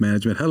 Annex Wealth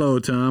Management. Hello,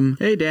 Tom.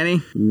 Hey,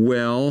 Danny.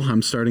 Well,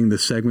 I'm starting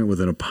this segment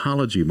with an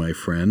apology, my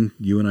friend.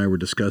 You and I were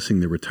discussing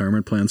the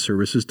Retirement Plan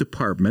Services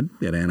Department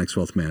at Annex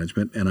Wealth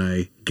Management, and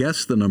I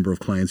guessed the number of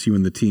clients you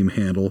and the team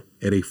handle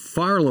at a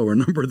far lower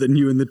number than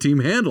you and the team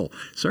handle.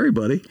 Sorry,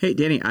 buddy. Hey,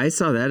 Danny, I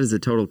saw that as a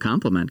total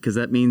compliment because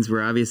that means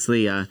we're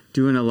obviously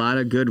doing a lot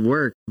of good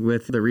work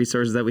with the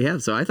resources that we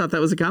have. So I thought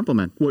that was a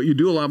compliment. Well, you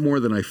do a lot more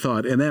than I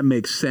thought, and that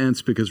makes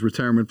sense because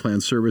Retirement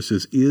Plan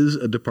Services is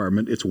a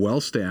department. It's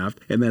well-staffed,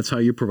 and that's how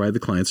you provide the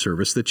client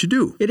service that you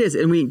do. It is,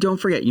 and we don't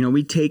forget,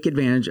 we take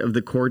advantage of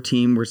the core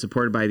team. We're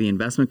supported by the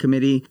investment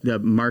committee. The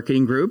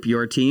marketing group,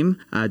 your team,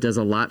 does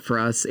a lot for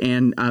us,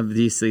 and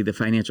obviously the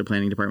financial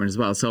planning department as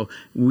well. So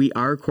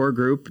our core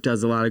group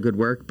does a lot of good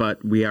work,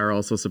 but we are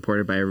also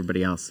supported by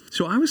everybody else.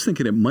 So I was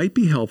thinking it might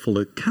be helpful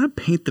to kind of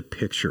paint the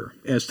picture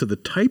as to the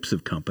types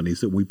of companies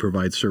that we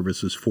provide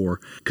services for,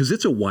 because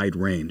it's a wide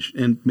range.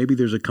 And maybe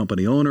there's a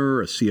company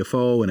owner, a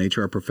CFO, an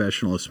HR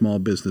professional, a small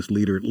business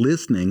leader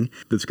listening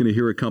that's going to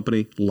hear a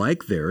company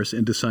like theirs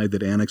and decide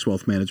that Annex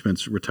Wealth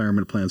Management's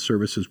retirement plan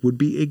services would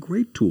be a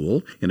great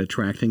tool in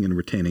attracting and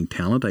retaining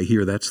talent. I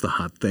hear that's the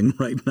hot thing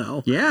right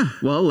now. Yeah,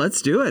 well,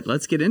 let's do it.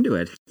 Let's get into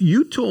it.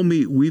 You told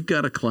me we've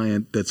got a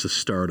client that's a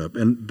startup,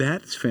 and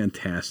that's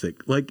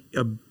fantastic. Like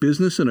a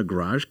business in a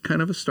garage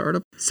kind of a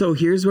startup? So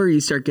here's where you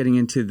start getting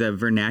into the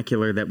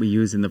vernacular that we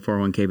use in the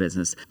 401k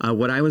business.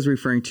 What I was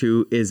referring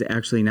to is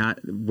actually not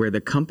where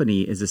the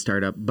company is a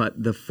startup,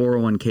 but the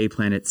 401k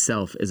plan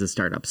itself is a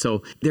startup.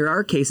 So there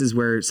are cases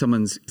where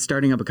someone's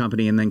starting up a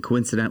company and then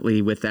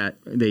coincidentally with that,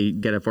 they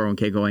get a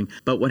 401k going.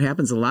 But what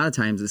happens a lot of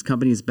times is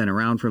companies been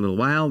around for a little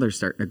while, they're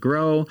starting to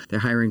grow, they're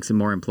hiring some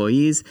more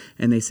employees,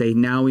 and they say,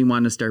 now we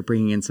want to start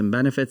bringing in some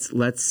benefits.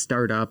 Let's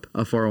start up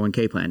a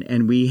 401k plan.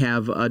 And we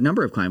have a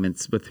number of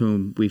clients with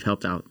whom we've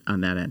helped out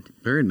on that end.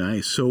 Very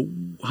nice. So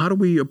how do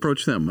we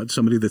approach them?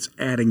 Somebody that's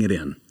adding it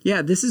in.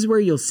 Yeah, this is where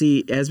you'll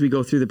see as we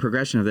go through the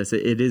progression of this,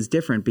 it is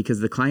different because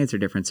the clients are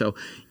different. So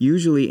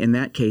usually in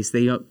that case,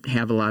 they don't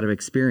have a lot of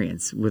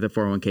experience with a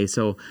 401k.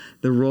 So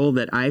the role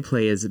that I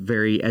play is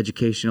very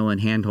educational and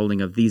hand-holding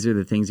of these are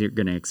the things you're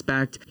going to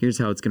expect. Here's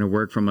how it's going to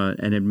work from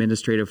an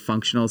administrative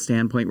functional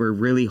standpoint. We're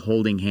really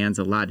holding hands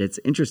a lot. It's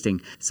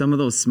interesting. Some of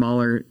those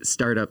smaller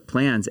startup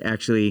plans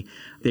actually,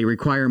 they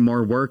require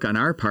more work on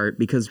our part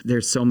because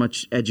there's so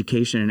much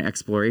education and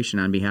exploration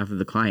on behalf of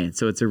the client.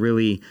 So it's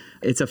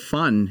a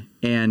fun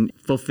and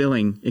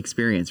fulfilling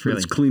experience, really.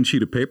 It's a clean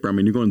sheet of paper. I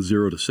mean, you're going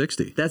 0 to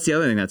 60. That's the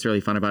other thing that's really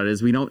fun about it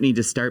is we don't need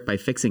to start by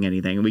fixing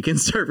anything. We can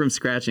start from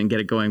scratch and get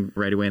it going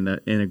right away in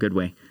a good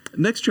way.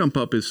 Next jump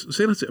up is,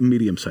 say that's a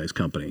medium-sized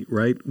company,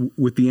 right?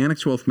 With the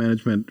Annex Wealth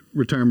Management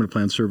Retirement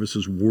Plan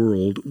Services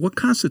world, what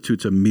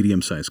constitutes a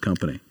medium-sized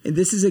company? And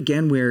this is,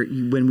 again, where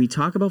when we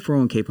talk about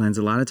 401k plans,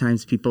 a lot of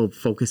times people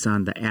focus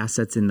on the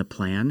assets in the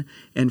plan.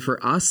 And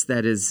for us,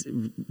 that is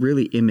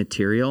really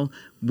immaterial.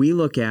 We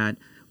look at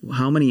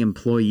how many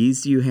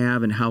employees do you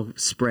have and how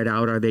spread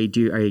out are they?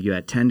 Are you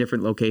at 10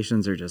 different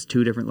locations or just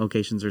 2 different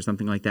locations or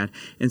something like that?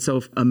 And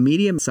so a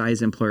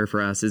medium-sized employer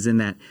for us is in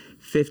that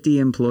 50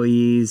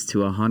 employees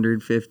to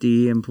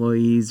 150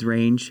 employees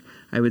range,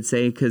 I would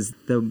say, because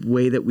the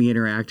way that we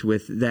interact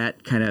with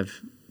that kind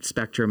of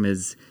spectrum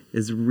is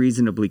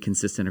reasonably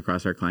consistent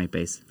across our client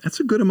base. That's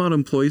a good amount of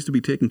employees to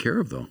be taken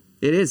care of, though.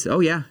 It is. Oh,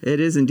 yeah, it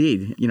is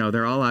indeed.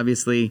 They're all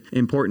obviously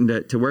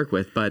important to work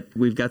with, but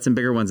we've got some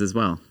bigger ones as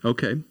well.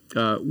 Okay.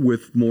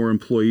 With more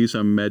employees, I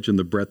imagine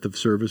the breadth of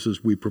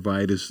services we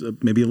provide is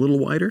maybe a little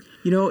wider?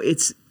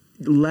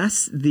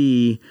 less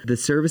the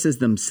services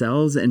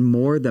themselves and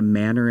more the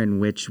manner in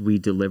which we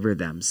deliver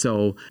them.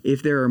 So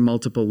if there are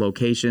multiple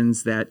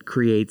locations, that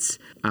creates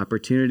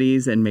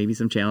opportunities and maybe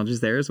some challenges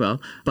there as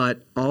well.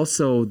 But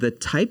also the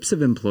types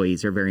of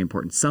employees are very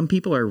important. Some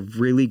people are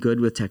really good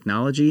with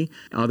technology.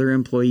 Other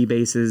employee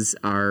bases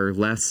are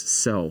less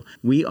so.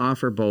 We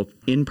offer both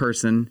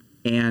in-person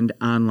and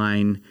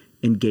online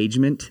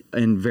engagement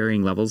in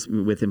varying levels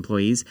with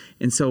employees.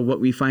 And so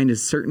what we find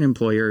is certain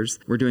employers,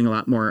 we're doing a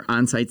lot more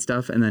on-site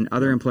stuff, and then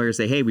other employers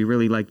say, hey, we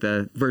really like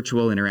the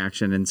virtual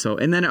interaction. And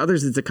then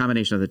others, it's a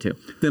combination of the two.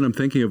 Then I'm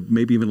thinking of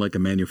maybe even like a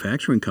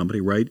manufacturing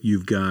company, right?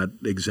 You've got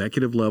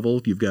executive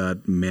level, you've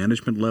got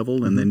management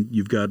level, and then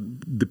you've got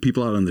the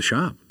people out in the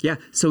shop. Yeah.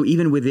 So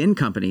even within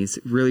companies,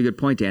 really good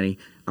point, Danny,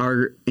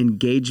 our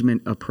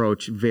engagement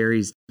approach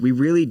varies. We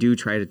really do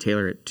try to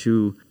tailor it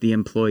to the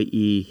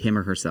employee, him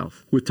or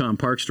herself. With Tom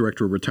Parks,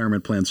 Director of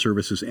Retirement Plan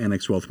Services,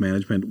 Annex Wealth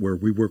Management, where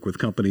we work with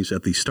companies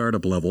at the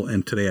startup level.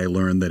 And today I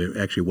learned that it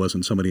actually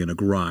wasn't somebody in a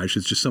garage.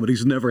 It's just somebody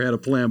who's never had a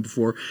plan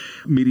before.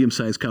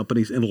 Medium-sized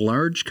companies and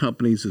large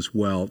companies as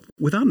well.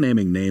 Without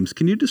naming names,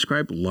 can you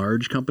describe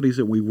large companies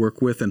that we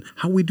work with and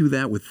how we do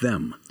that with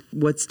them?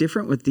 What's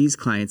different with these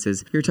clients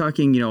is you're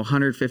talking,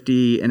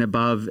 150 and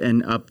above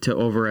and up to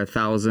over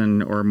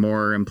 1,000 or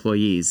more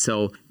employees.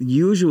 So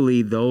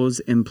usually those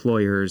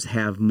employers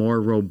have more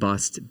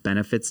robust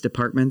benefits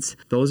departments.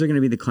 Those are going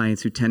to be the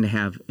clients who tend to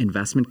have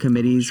investment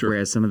committees,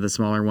 whereas some of the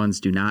smaller ones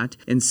do not.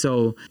 And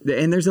so,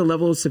 and there's a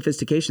level of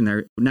sophistication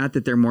there. Not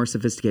that they're more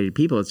sophisticated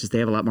people, it's just they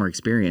have a lot more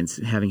experience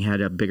having had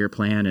a bigger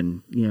plan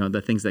and,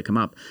 the things that come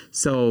up.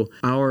 So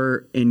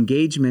our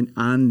engagement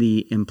on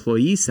the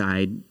employee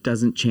side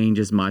doesn't change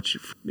as much.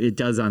 It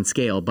does on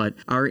scale, but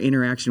our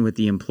interaction with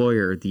the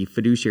employer, the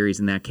fiduciaries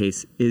in that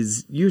case,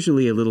 is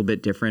usually a little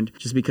bit different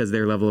just because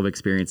their level of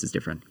experience is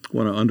different. I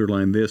want to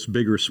underline this,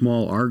 big or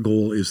small, our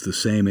goal is the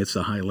same. It's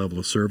a high level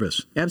of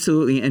service.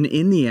 Absolutely. And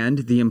in the end,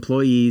 the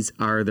employees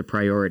are the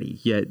priority.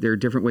 Yet there are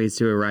different ways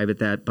to arrive at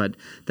that, but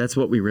that's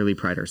what we really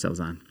pride ourselves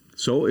on.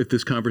 So if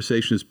this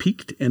conversation has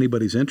piqued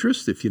anybody's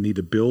interest, if you need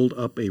to build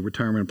up a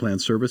retirement plan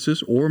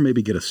services or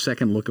maybe get a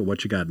second look at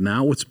what you got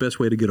now, what's the best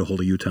way to get a hold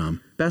of you,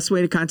 Tom? Best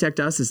way to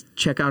contact us is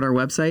check out our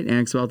website,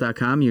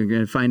 annexwealth.com. You're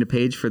going to find a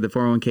page for the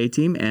 401k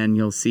team, and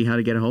you'll see how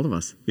to get a hold of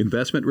us.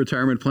 Investment,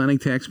 retirement planning,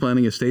 tax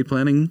planning, estate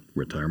planning,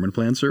 retirement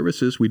plan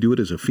services. We do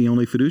it as a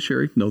fee-only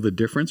fiduciary. Know the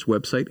difference.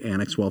 Website,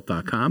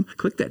 annexwealth.com.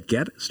 Click that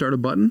Get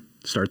Started button.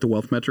 Start the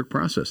wealth metric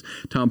process.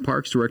 Tom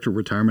Parks, Director of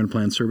Retirement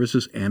Plan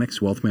Services,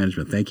 Annex Wealth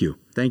Management. Thank you.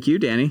 Thank you,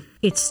 Danny.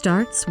 It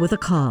starts with a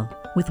call.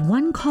 With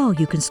one call,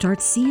 you can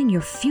start seeing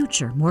your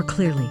future more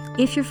clearly.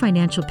 If your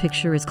financial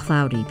picture is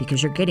cloudy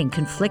because you're getting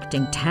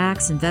conflicting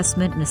tax,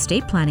 investment, and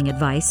estate planning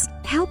advice,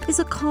 help is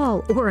a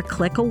call or a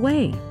click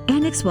away.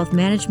 Annex Wealth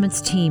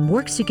Management's team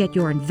works to get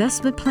your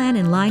investment plan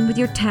in line with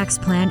your tax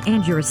plan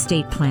and your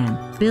estate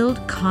plan.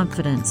 Build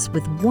confidence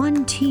with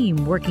one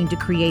team working to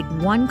create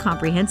one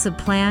comprehensive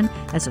plan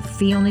as a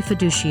fee-only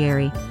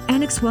fiduciary.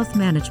 Annex Wealth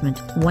Management.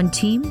 One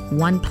team,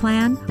 one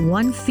plan,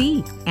 one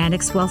fee.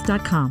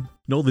 AnnexWealth.com.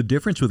 Know the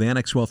difference with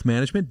Annex Wealth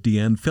Management?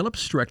 Deanne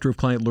Phillips, Director of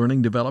Client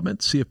Learning Development,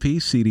 CFP,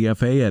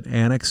 CDFA at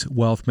Annex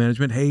Wealth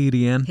Management. Hey,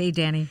 Deanne. Hey,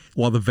 Danny.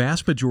 While the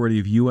vast majority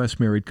of U.S.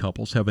 married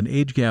couples have an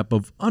age gap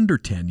of under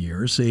 10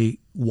 years, a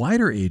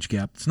wider age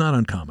gap is not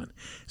uncommon,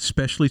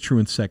 especially true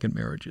in second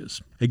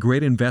marriages. A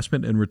great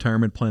investment and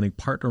retirement planning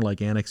partner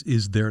like Annex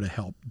is there to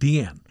help.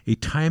 Deanne, a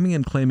timing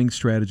and claiming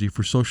strategy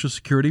for Social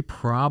Security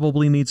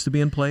probably needs to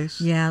be in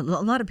place? Yeah, a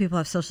lot of people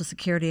have Social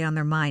Security on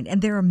their mind,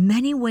 and there are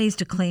many ways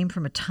to claim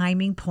from a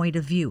timing point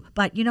of view.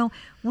 But,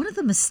 one of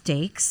the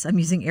mistakes, I'm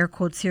using air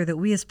quotes here, that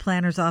we as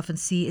planners often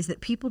see is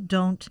that people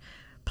don't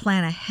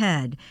plan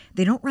ahead.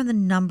 They don't run the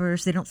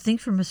numbers. They don't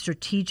think from a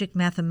strategic,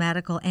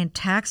 mathematical, and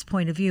tax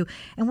point of view.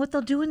 And what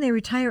they'll do when they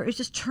retire is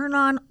just turn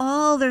on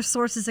all their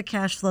sources of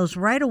cash flows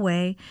right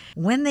away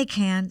when they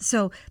can.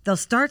 So they'll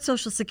start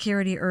Social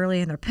Security early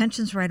and their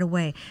pensions right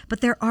away. But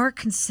there are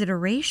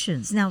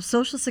considerations. Now,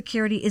 Social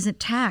Security isn't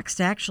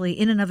taxed, actually,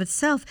 in and of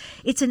itself.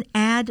 It's an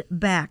add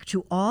back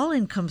to all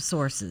income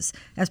sources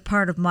as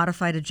part of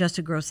modified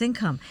adjusted gross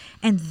income.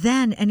 And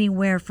then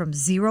anywhere from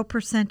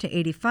 0% to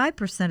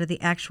 85% of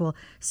the actual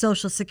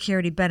Social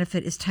Security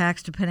benefit is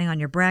taxed depending on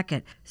your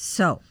bracket.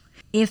 So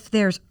if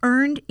there's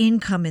earned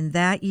income in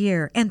that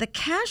year and the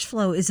cash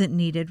flow isn't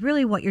needed,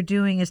 really what you're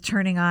doing is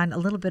turning on a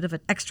little bit of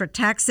an extra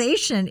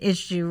taxation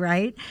issue,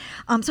 right?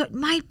 So it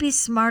might be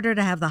smarter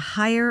to have the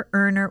higher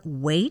earner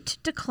wait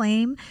to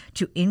claim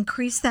to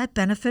increase that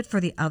benefit for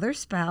the other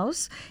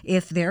spouse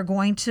if they're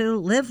going to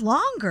live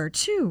longer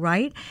too,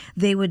 right?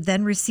 They would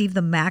then receive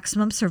the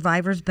maximum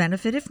survivor's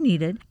benefit if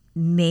needed.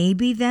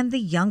 Maybe then the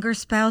younger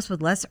spouse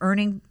with less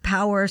earning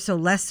power, so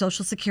less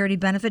Social Security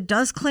benefit,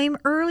 does claim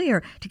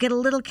earlier to get a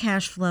little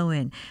cash flow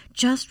in.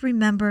 Just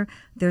remember,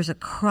 there's a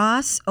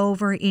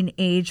crossover in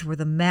age where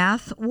the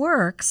math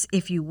works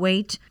if you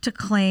wait to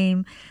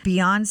claim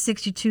beyond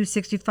 62,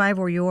 65,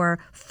 or your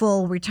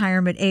full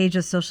retirement age,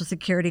 as Social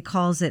Security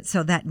calls it.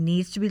 So that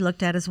needs to be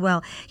looked at as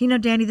well. You know,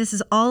 Danny, this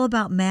is all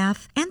about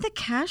math and the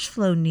cash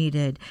flow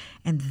needed.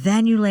 And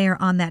then you layer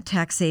on that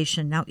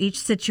taxation. Now, each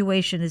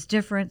situation is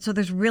different, so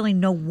there's really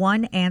no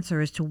one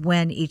answer as to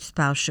when each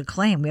spouse should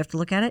claim. We have to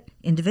look at it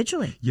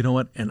individually. You know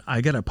what? And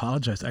I got to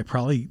apologize. I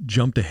probably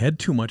jumped ahead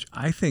too much.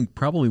 I think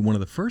probably one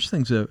of the first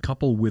things a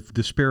couple with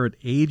disparate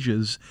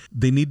ages,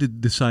 they need to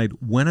decide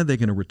when are they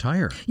going to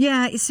retire.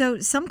 Yeah, so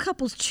some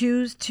couples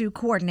choose to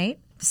coordinate.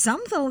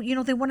 Some, though, you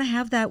know, they want to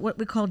have that what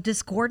we call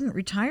discordant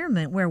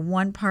retirement, where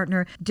one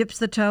partner dips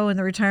the toe in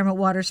the retirement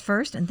waters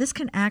first. And this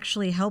can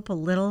actually help a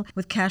little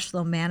with cash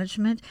flow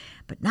management,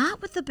 but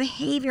not with the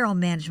behavioral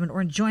management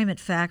or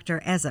enjoyment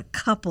factor as a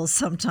couple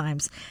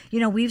sometimes. You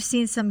know, we've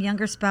seen some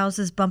younger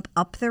spouses bump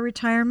up their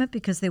retirement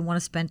because they want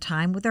to spend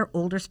time with their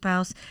older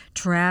spouse,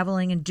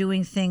 traveling and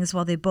doing things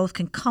while they both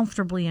can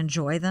comfortably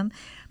enjoy them.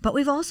 But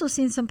we've also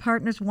seen some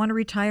partners want to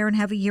retire and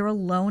have a year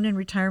alone in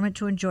retirement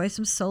to enjoy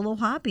some solo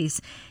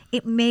hobbies.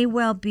 It may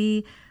well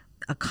be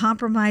a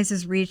compromise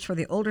is reached where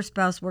the older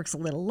spouse works a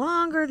little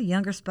longer, the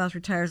younger spouse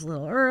retires a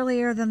little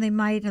earlier than they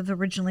might have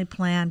originally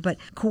planned. But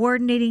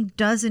coordinating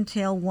does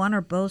entail one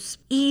or both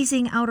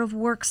easing out of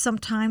work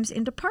sometimes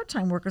into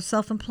part-time work or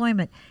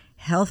self-employment.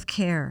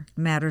 Healthcare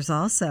matters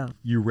also.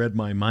 You read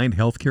my mind.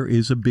 Healthcare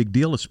is a big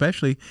deal,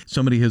 especially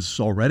somebody has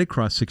already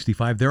crossed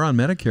 65. They're on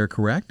Medicare,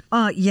 correct?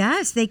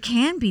 Yes, they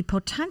can be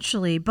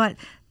potentially, but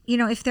you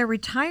know, if they're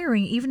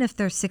retiring, even if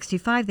they're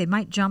 65, they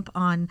might jump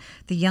on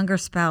the younger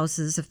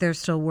spouses if they're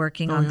still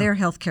working on their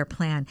health care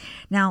plan.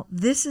 Now,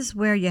 this is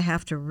where you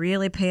have to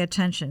really pay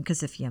attention,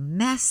 because if you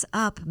mess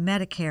up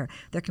Medicare,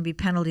 there can be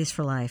penalties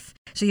for life.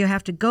 So you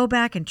have to go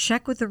back and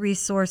check with the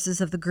resources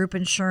of the group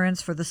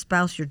insurance for the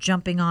spouse you're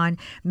jumping on.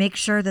 Make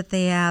sure that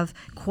they have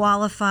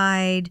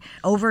qualified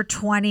over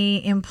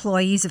 20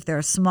 employees. If they're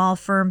a small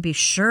firm, be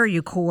sure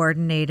you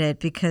coordinate it,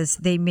 because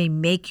they may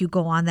make you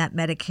go on that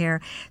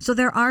Medicare. So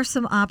there are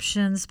some options,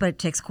 but it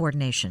takes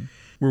coordination.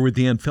 We're with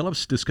Deanne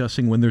Phillips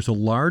discussing when there's a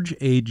large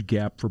age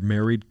gap for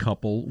married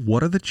couple,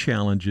 what are the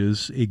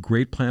challenges? A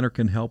great planner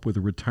can help with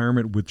a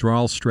retirement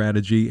withdrawal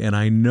strategy. And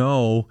I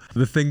know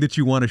the thing that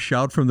you want to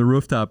shout from the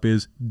rooftop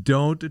is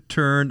don't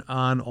turn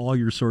on all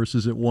your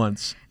sources at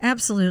once.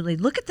 Absolutely.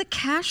 Look at the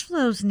cash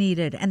flows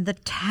needed and the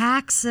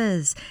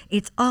taxes.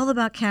 It's all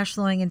about cash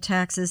flowing and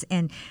taxes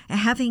and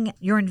having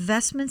your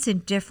investments in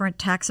different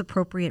tax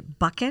appropriate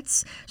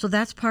buckets. So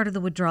that's part of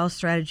the withdrawal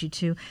strategy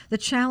too. The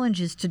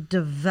challenge is to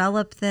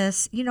develop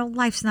this. You know,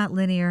 life's not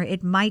linear.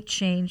 It might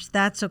change.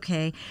 That's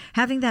okay.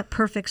 Having that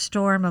perfect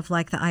storm of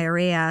like the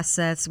IRA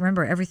assets,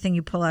 remember everything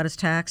you pull out is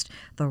taxed,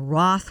 the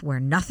Roth where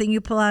nothing you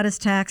pull out is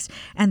taxed,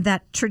 and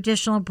that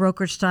traditional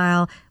brokerage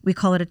style, we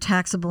call it a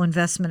taxable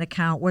investment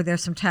account where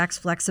there's some tax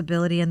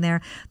flexibility in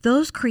there.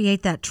 Those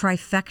create that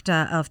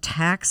trifecta of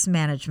tax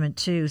management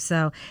too.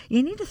 So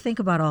you need to think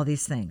about all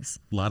these things.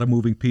 A lot of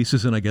moving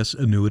pieces, and I guess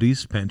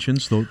annuities,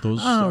 pensions,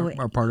 those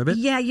are part of it.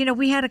 Yeah, you know,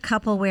 we had a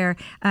couple where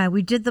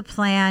we did the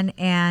plan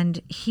and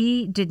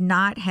he did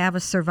not have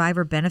a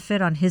survivor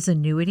benefit on his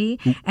annuity,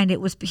 and he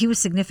was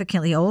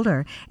significantly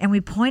older. And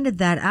we pointed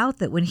that out,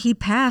 that when he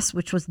passed,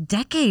 which was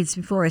decades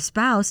before his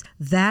spouse,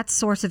 that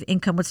source of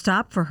income would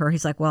stop for her.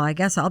 He's like, well, I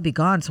guess I'll be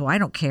gone, so I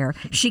don't care.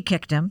 She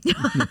kicked him.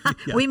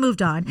 We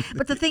moved on.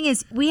 But the thing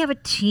is, we have a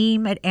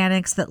team at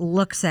Annex that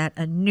looks at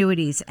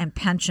annuities and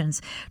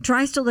pensions,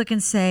 tries to look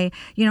and say,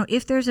 you know,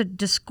 if there's a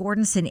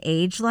discordance in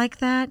age like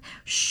that,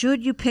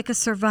 should you pick a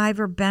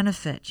survivor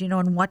benefit, you know,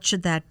 and what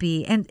should that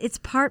be? And it's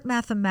part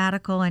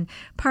mathematical and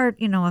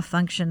part, you know, a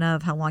function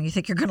of how long you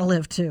think you're going to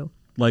live too.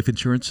 Life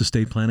insurance,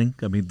 estate planning.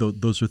 I mean,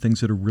 those are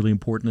things that are really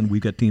important, and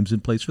we've got teams in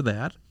place for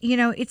that. You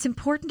know, it's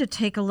important to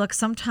take a look.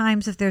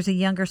 Sometimes if there's a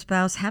younger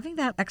spouse, having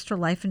that extra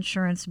life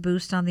insurance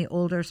boost on the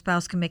older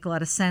spouse can make a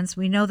lot of sense.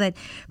 We know that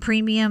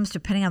premiums,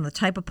 depending on the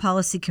type of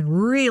policy, can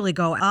really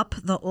go up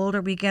the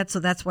older we get. So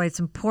that's why it's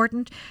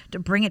important to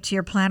bring it to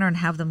your planner and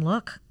have them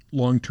look.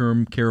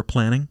 Long-term care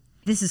planning.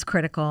 This is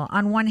critical.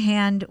 On one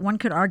hand, one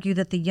could argue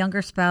that the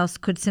younger spouse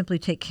could simply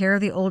take care of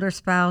the older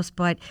spouse,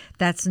 but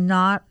that's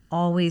not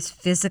always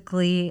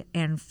physically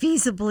and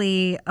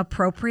feasibly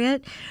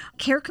appropriate.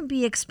 Care can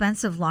be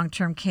expensive,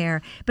 long-term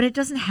care, but it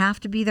doesn't have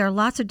to be. There are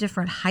lots of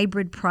different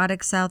hybrid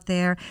products out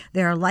there.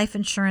 There are life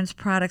insurance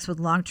products with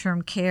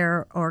long-term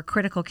care or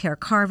critical care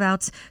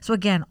carve-outs. So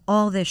again,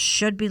 all this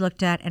should be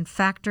looked at and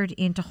factored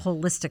into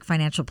holistic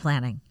financial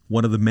planning.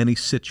 One of the many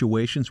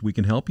situations we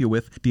can help you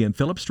with. Deanne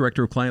Phillips,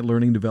 Director of Client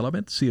Learning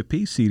Development,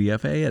 CFP,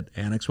 CDFA at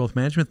Annex Wealth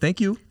Management. Thank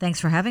you.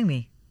 Thanks for having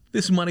me.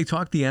 This is Money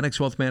Talk, the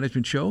Annex Wealth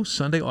Management Show,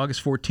 Sunday,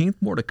 August 14th.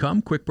 More to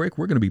come. Quick break.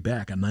 We're going to be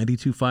back on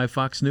 92.5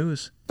 Fox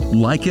News.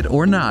 Like it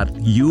or not,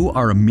 you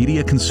are a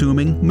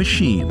media-consuming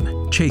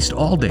machine, chased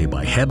all day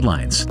by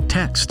headlines,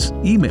 texts,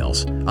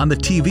 emails, on the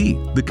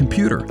TV, the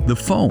computer, the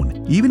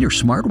phone, even your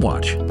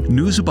smartwatch.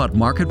 News about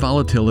market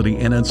volatility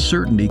and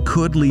uncertainty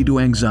could lead to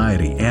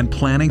anxiety and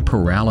planning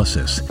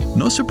paralysis.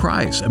 No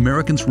surprise,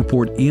 Americans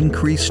report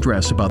increased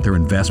stress about their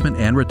investment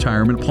and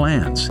retirement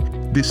plans.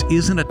 This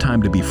isn't a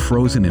time to be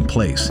frozen in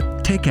place.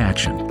 Take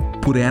action.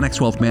 Put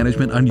Annex Wealth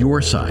Management on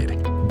your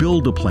side.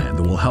 Build a plan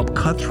that will help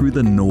cut through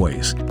the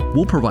noise.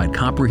 We'll provide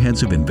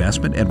comprehensive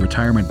investment and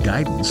retirement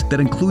guidance that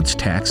includes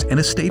tax and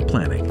estate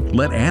planning.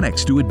 Let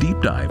Annex do a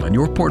deep dive on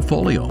your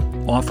portfolio.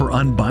 Offer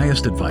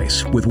unbiased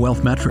advice with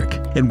Wealth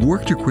Metric and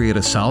work to create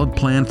a solid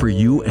plan for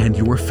you and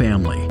your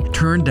family.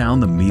 Turn down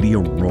the media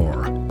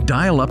roar.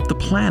 Dial up the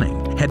planning.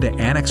 Head to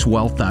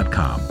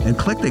annexwealth.com and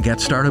click the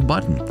Get Started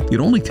button. It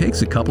only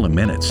takes a couple of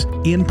minutes,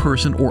 in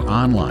person or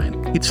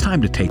online. It's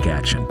time to take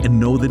action and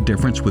know the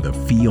difference with a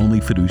fee-only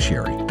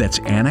fiduciary. That's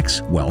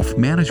Annex Wealth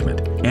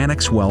Management.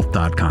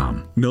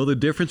 Annexwealth.com. Know the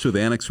difference with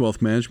Annex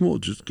Wealth Management? We'll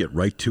just get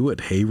right to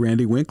it. Hey,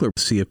 Randy Winkler,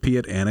 CFP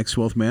at Annex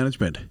Wealth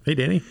Management. Hey,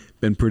 Danny.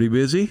 Been pretty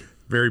busy?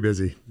 Very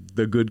busy.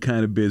 The good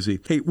kind of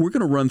busy. Hey, we're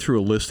going to run through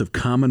a list of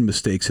common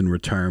mistakes in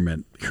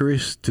retirement.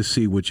 Curious to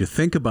see what you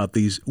think about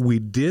these. We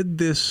did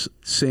this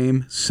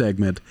same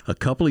segment a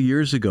couple of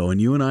years ago, and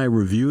you and I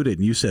reviewed it,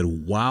 and you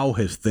said, wow,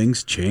 has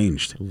things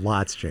changed?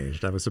 Lots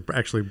changed. I was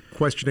actually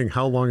questioning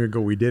how long ago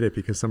we did it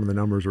because some of the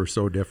numbers were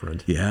so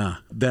different. Yeah,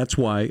 that's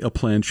why a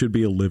plan should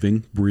be a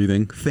living,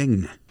 breathing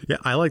thing. Yeah,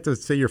 I like to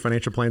say your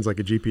financial plan's like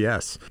a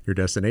GPS. Your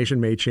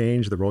destination may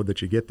change. The road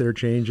that you get there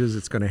changes.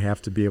 It's going to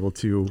have to be able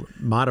to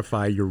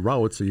modify your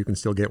route so you can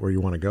still get where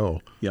you want to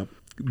go. Yep.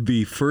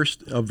 The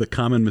first of the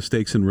common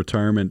mistakes in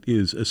retirement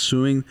is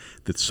assuming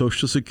that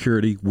Social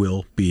Security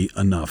will be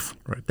enough.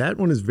 Right. That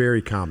one is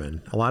very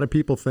common. A lot of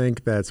people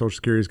think that Social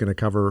Security is going to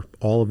cover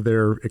all of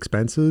their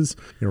expenses,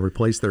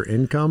 replace their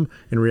income.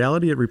 In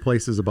reality, it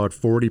replaces about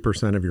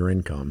 40% of your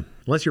income.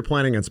 Unless you're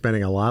planning on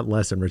spending a lot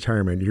less in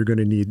retirement, you're going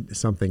to need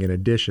something in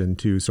addition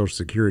to Social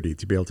Security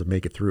to be able to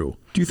make it through.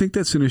 Do you think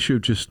that's an issue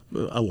of just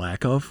a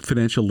lack of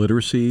financial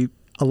literacy?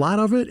 A lot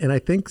of it, and I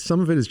think some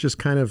of it is just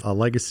kind of a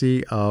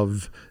legacy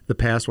of the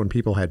past when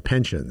people had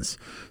pensions.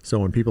 So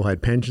when people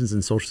had pensions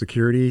and Social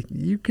Security,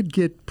 you could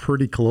get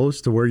pretty close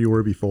to where you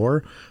were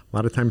before. A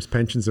lot of times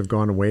pensions have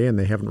gone away and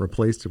they haven't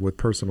replaced it with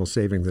personal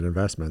savings and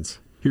investments.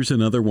 Here's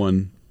another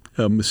one.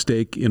 A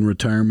mistake in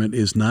retirement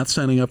is not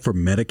signing up for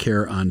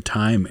Medicare on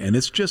time, and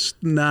it's just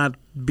not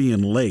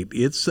being late.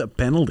 It's a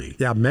penalty.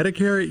 Yeah,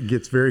 Medicare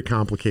gets very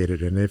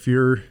complicated, and if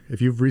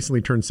you've recently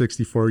turned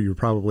 64, you're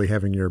probably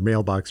having your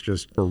mailbox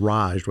just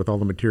barraged with all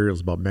the materials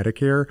about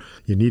Medicare.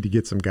 You need to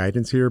get some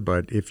guidance here,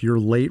 but if you're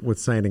late with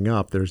signing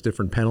up, there's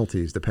different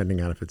penalties depending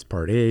on if it's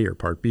Part A or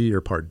Part B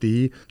or Part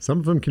D. Some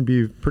of them can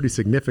be pretty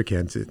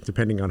significant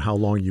depending on how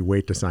long you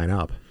wait to sign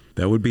up.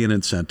 That would be an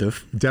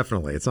incentive.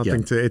 Definitely. It's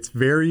something it's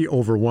very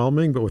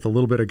overwhelming, but with a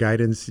little bit of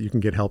guidance, you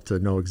can get help to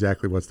know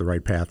exactly what's the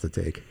right path to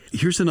take.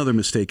 Here's another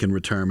mistake in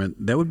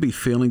retirement. That would be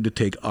failing to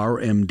take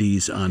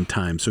RMDs on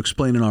time. So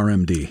explain an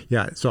RMD.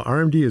 Yeah. So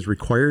RMD is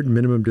required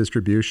minimum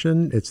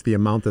distribution. It's the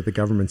amount that the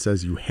government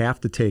says you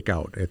have to take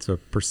out. It's a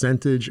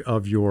percentage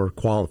of your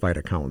qualified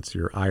accounts,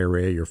 your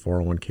IRA, your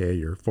 401k,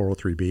 your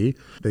 403b.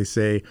 They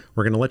say,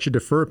 we're going to let you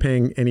defer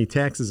paying any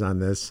taxes on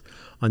this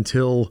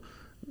until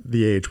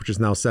the age, which is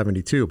now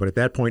 72. But at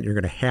that point, you're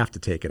going to have to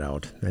take it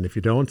out. And if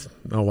you don't,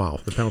 oh, wow,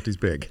 the penalty's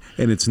big.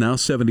 And it's now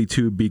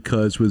 72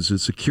 because was it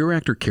Secure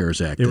Act or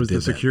CARES Act? It was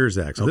the Secures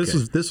Act. So okay.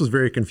 This was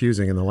very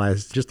confusing in the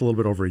last, just a little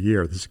bit over a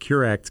year. The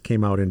Secure Act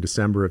came out in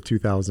December of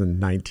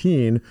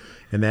 2019,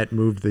 and that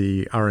moved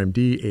the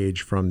RMD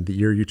age from the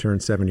year you turn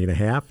 70 and a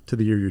half to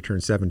the year you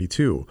turn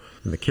 72.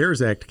 And the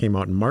CARES Act came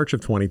out in March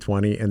of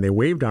 2020, and they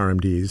waived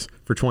RMDs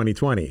for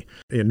 2020.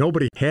 And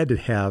nobody had to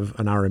have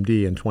an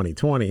RMD in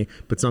 2020,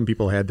 but some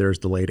people had theirs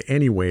delayed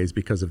anyways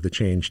because of the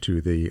change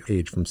to the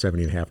age from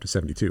 70 and a half to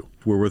 72.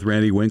 We're with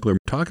Randy Winkler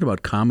talking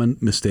about common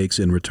mistakes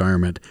in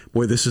retirement.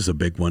 Boy, this is a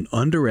big one.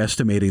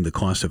 Underestimating the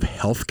cost of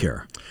health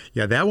care.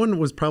 Yeah, that one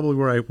was probably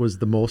where I was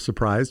the most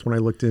surprised when I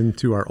looked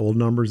into our old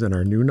numbers and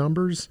our new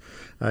numbers.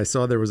 I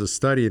saw there was a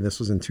study, and this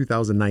was in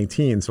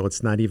 2019, so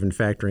it's not even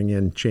factoring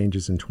in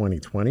changes in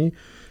 2020.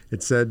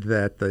 It said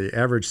that the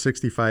average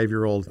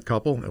 65-year-old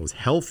couple that was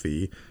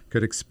healthy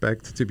could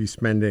expect to be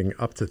spending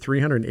up to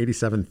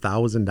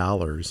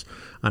 $387,000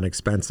 on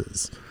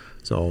expenses.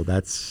 So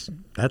that's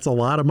a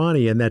lot of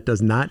money, and that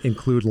does not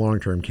include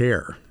long-term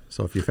care.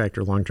 So if you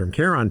factor long-term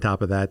care on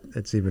top of that,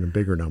 it's even a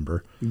bigger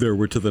number. There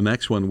we're to the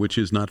next one, which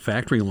is not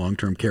factoring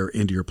long-term care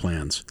into your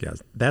plans. Yeah,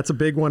 that's a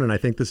big one, and I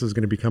think this is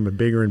going to become a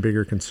bigger and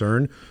bigger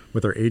concern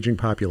with our aging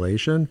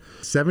population.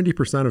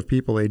 70% of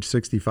people age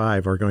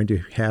 65 are going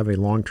to have a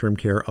long-term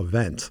care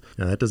event.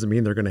 Now, that doesn't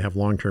mean they're going to have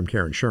long-term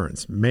care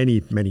insurance.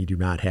 Many do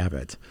not have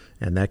it,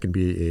 and that can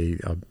be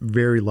a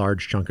very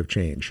large chunk of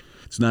change.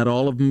 It's not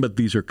all of them, but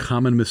these are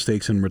common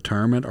mistakes in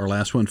retirement. Our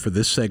last one for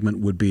this segment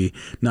would be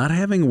not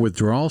having a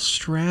withdrawal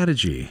strategy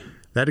strategy.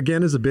 That,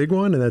 again, is a big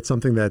one, and that's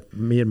something that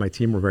me and my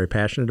team were very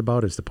passionate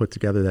about, is to put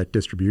together that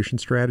distribution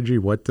strategy.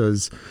 What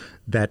does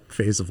that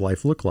phase of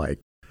life look like?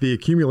 The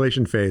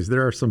accumulation phase,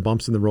 there are some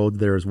bumps in the road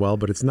there as well,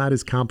 but it's not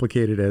as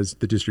complicated as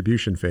the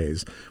distribution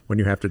phase, when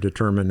you have to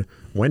determine,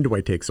 when do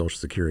I take Social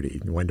Security?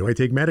 When do I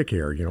take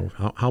Medicare?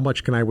 How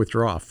much can I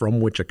withdraw from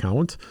which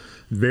account?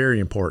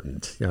 Very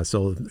important. Yeah,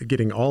 so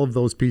getting all of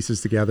those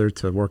pieces together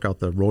to work out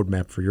the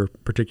roadmap for your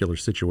particular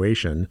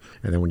situation.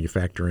 And then when you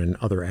factor in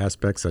other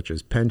aspects such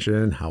as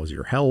pension, how's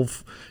your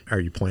health?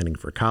 Are you planning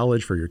for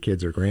college for your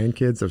kids or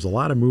grandkids? There's a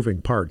lot of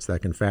moving parts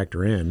that can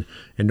factor in,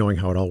 and knowing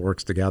how it all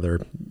works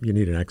together, you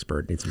need an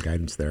expert, need some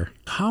guidance there.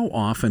 How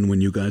often, when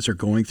you guys are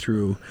going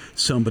through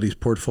somebody's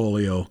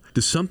portfolio,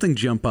 does something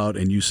jump out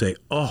and you say,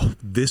 oh,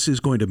 this is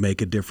going to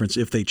make a difference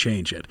if they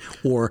change it?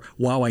 Or,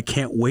 wow, I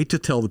can't wait to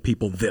tell the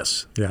people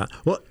this. Yeah.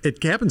 Well,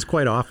 it happens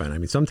quite often. I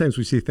mean, sometimes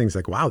we see things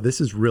like, wow, this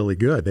is really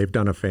good. They've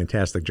done a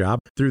fantastic job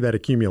through that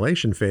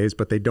accumulation phase,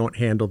 but they don't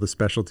handle the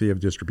specialty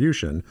of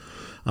distribution.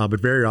 But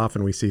very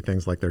often we see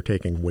things like they're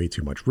taking way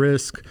too much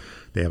risk.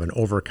 They have an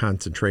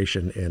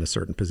over-concentration in a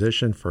certain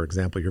position. For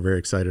example, you're very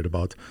excited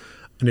about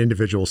an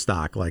individual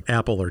stock like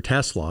Apple or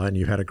Tesla, and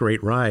you've had a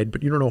great ride,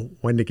 but you don't know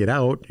when to get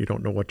out. You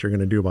don't know what you're going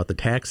to do about the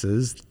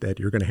taxes that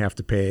you're going to have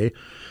to pay.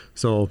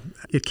 So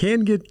it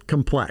can get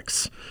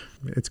complex.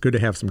 It's good to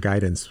have some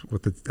guidance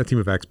with a team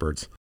of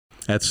experts.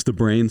 That's the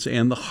brains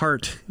and the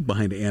heart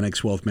behind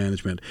Annex Wealth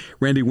Management.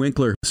 Randy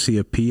Winkler,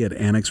 CFP at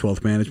Annex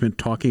Wealth Management,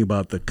 talking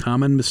about the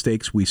common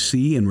mistakes we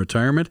see in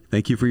retirement.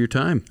 Thank you for your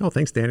time. Oh,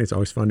 thanks, Danny. It's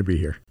always fun to be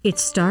here. It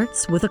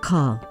starts with a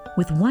call.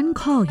 With one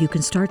call, you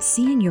can start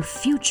seeing your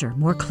future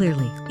more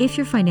clearly. If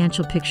your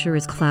financial picture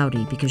is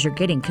cloudy because you're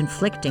getting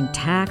conflicting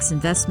tax,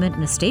 investment,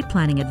 and estate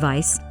planning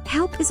advice,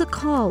 help is a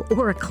call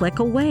or a click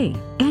away.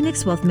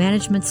 Annex Wealth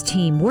Management's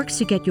team works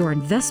to get your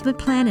investment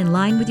plan in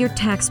line with your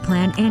tax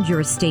plan and your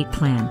estate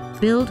plan.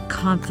 Build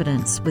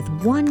confidence with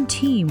one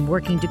team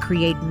working to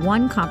create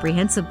one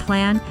comprehensive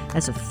plan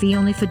as a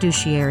fee-only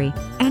fiduciary.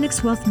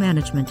 Annex Wealth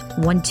Management.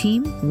 One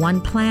team, one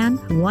plan,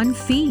 one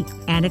fee.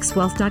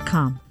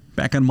 AnnexWealth.com.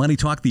 Back on Money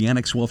Talk, the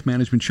Annex Wealth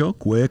Management Show.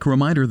 Quick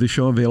reminder, the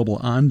show available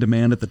on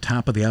demand at the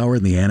top of the hour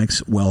in the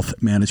Annex Wealth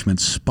Management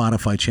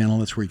Spotify channel.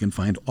 That's where you can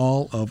find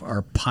all of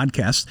our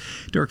podcasts.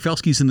 Derek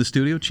Felske's in the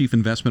studio, Chief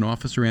Investment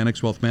Officer,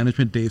 Annex Wealth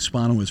Management. Dave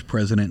Spano is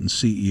President and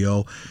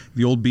CEO.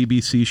 The old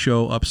BBC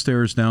show,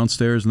 upstairs,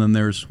 downstairs, and then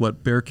there's,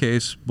 Bear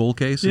Case, Bull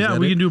Case? Yeah,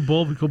 we can do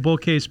bull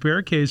case,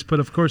 bear case, but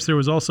of course there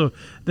was also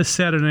the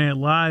Saturday Night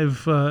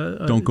Live.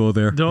 Don't go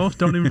there. Don't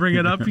even bring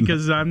it up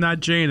because I'm not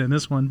Jane in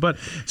this one. But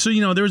so,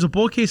 there was a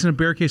bull case and a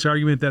bear case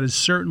argument that is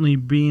certainly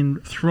being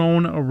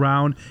thrown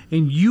around,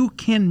 and you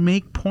can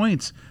make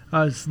points,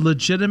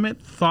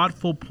 legitimate,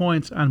 thoughtful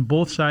points on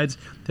both sides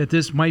that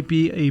this might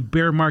be a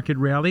bear market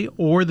rally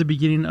or the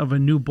beginning of a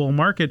new bull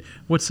market.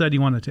 What side do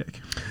you want to take?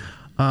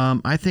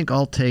 I think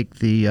I'll take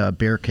the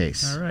bear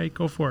case. All right,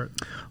 go for it.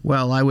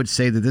 Well, I would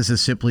say that this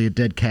is simply a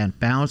dead cat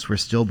bounce. We're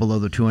still below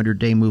the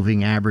 200-day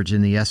moving average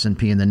in the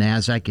S&P and the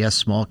NASDAQ. Yes,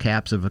 small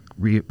caps have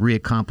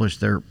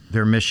reaccomplished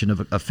their mission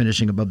of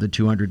finishing above the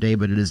 200-day,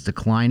 but it is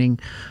declining.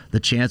 The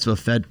chance of a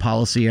Fed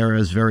policy error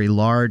is very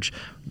large.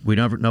 We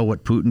never know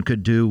what Putin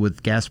could do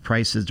with gas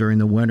prices during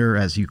the winter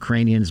as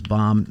Ukrainians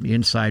bomb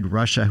inside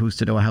Russia. Who's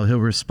to know how he'll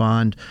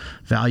respond?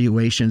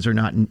 Valuations are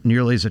not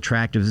nearly as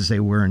attractive as they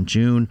were in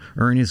June.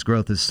 Earnings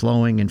growth is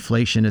slowing.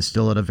 Inflation is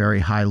still at a very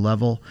high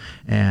level,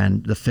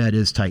 and the Fed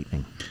is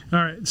tightening. All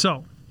right,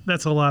 so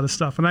that's a lot of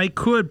stuff. And I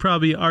could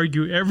probably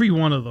argue every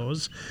one of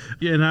those,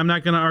 and I'm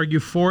not going to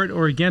argue for it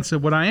or against it.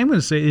 What I am going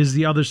to say is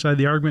the other side of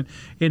the argument,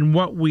 and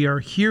what we are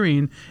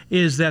hearing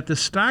is that the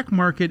stock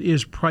market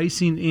is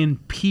pricing in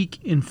peak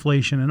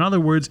inflation. In other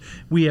words,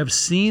 we have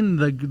seen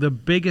the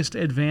biggest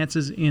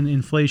advances in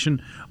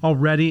inflation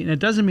already, and it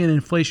doesn't mean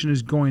inflation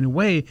is going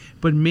away,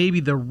 but maybe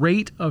the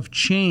rate of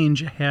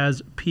change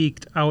has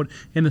peaked out,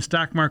 and the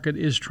stock market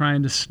is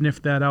trying to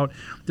sniff that out.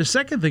 The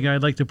second thing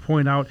I'd like to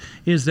point out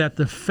is that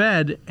the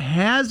Fed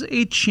has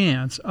a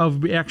chance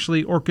of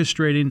actually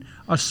orchestrating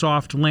a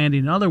soft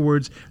landing. In other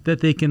words, that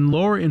they can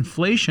lower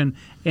inflation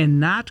and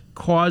not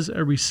cause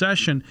a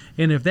recession.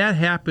 And if that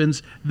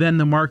happens, then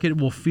the market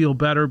will feel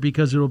better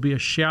because it will be a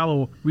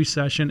shallow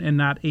recession and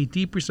not a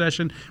deep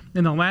recession.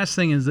 And the last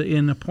thing is,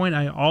 and the point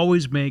I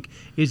always make,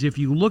 is if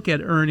you look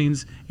at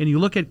earnings and you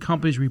look at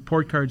companies'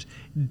 report cards,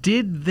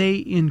 did they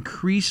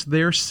increase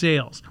their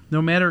sales?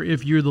 No matter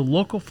if you're the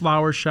local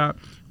flower shop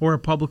or a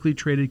publicly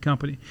traded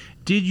company.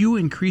 Did you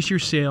increase your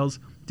sales?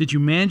 Did you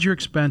manage your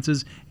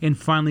expenses? And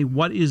finally,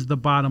 what is the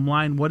bottom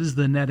line? What is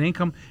the net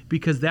income?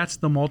 Because that's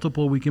the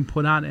multiple we can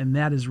put on, and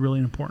that is really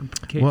an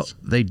important case. Well,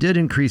 they did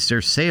increase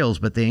their sales,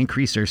 but they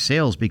increased their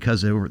sales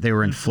because they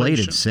were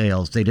inflated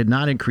sales. They did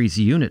not increase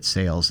unit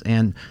sales.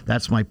 And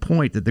that's my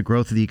point, that the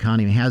growth of the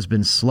economy has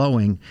been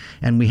slowing.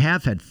 And we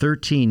have had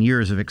 13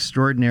 years of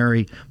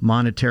extraordinary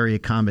monetary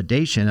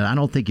accommodation, and I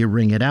don't think you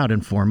wring it out in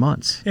 4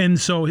 months. And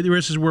so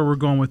this is where we're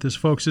going with this,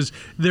 folks, is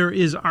there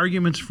is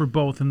arguments for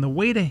both. And the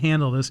way to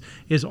handle this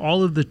is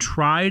all of the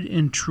tried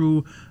and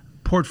true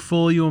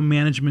portfolio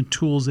management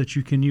tools that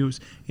you can use.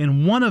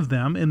 And one of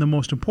them, and the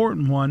most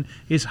important one,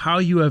 is how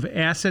you have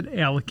asset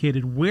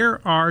allocated. Where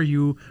are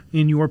you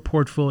in your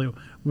portfolio?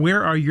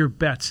 Where are your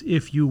bets,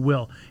 if you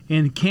will?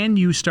 And can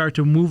you start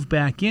to move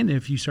back in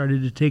if you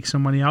started to take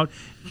some money out?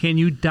 Can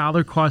you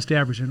dollar cost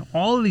average? And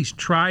all of these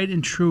tried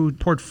and true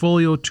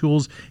portfolio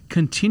tools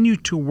continue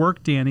to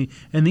work, Danny.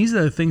 And these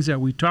are the things that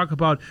we talk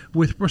about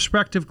with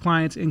prospective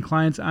clients and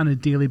clients on a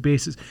daily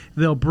basis.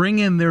 They'll bring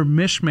in their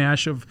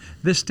mishmash of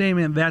this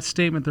statement, that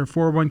statement, their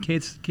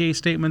 401k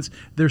statements,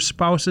 their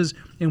spouses,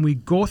 and we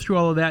go through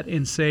all of that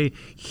and say,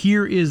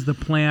 here is the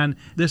plan.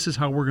 This is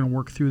how we're going to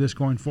work through this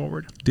going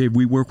forward. Dave,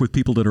 we work with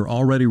people that are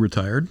already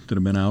retired, that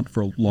have been out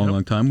for a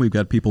long time. We've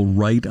got people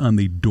right on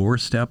the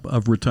doorstep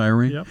of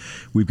retiring. Yep.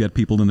 We've got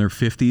people in their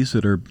 50s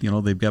that are,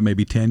 they've got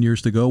maybe 10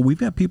 years to go. We've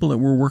got people that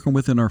we're working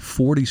with in our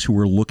 40s who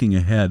are looking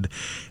ahead.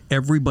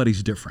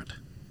 Everybody's different.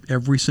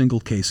 Every single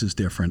case is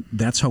different.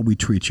 That's how we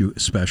treat you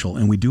special,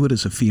 and we do it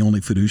as a fee-only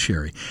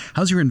fiduciary.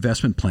 How's your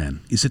investment plan?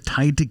 Is it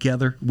tied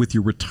together with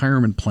your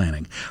retirement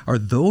planning? Are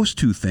those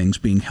two things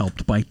being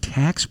helped by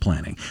tax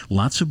planning?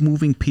 Lots of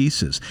moving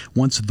pieces.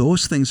 Once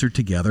those things are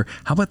together,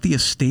 how about the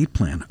estate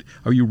plan?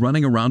 Are you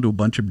running around to a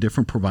bunch of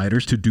different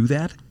providers to do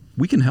that?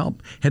 We can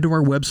help. Head to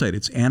our website.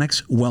 It's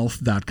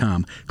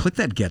annexwealth.com. Click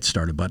that Get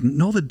Started button.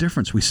 Know the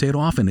difference. We say it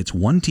often. It's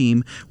one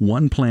team,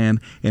 one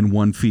plan, and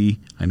one fee.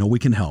 I know we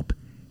can help.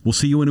 We'll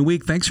see you in a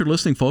week. Thanks for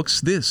listening, folks.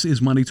 This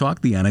is Money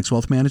Talk, the Annex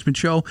Wealth Management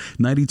Show,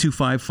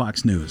 92.5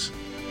 Fox News.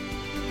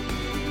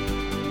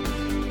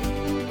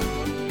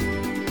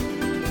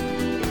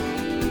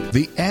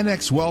 The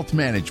Annex Wealth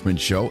Management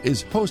Show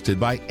is hosted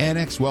by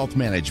Annex Wealth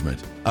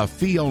Management, a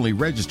fee-only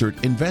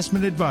registered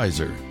investment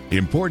advisor.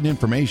 Important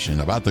information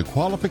about the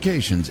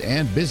qualifications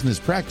and business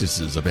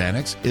practices of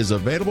Annex is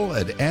available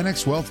at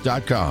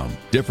annexwealth.com.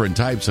 Different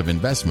types of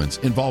investments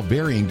involve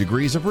varying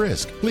degrees of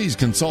risk. Please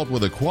consult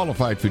with a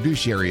qualified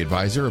fiduciary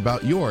advisor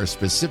about your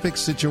specific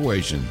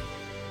situation.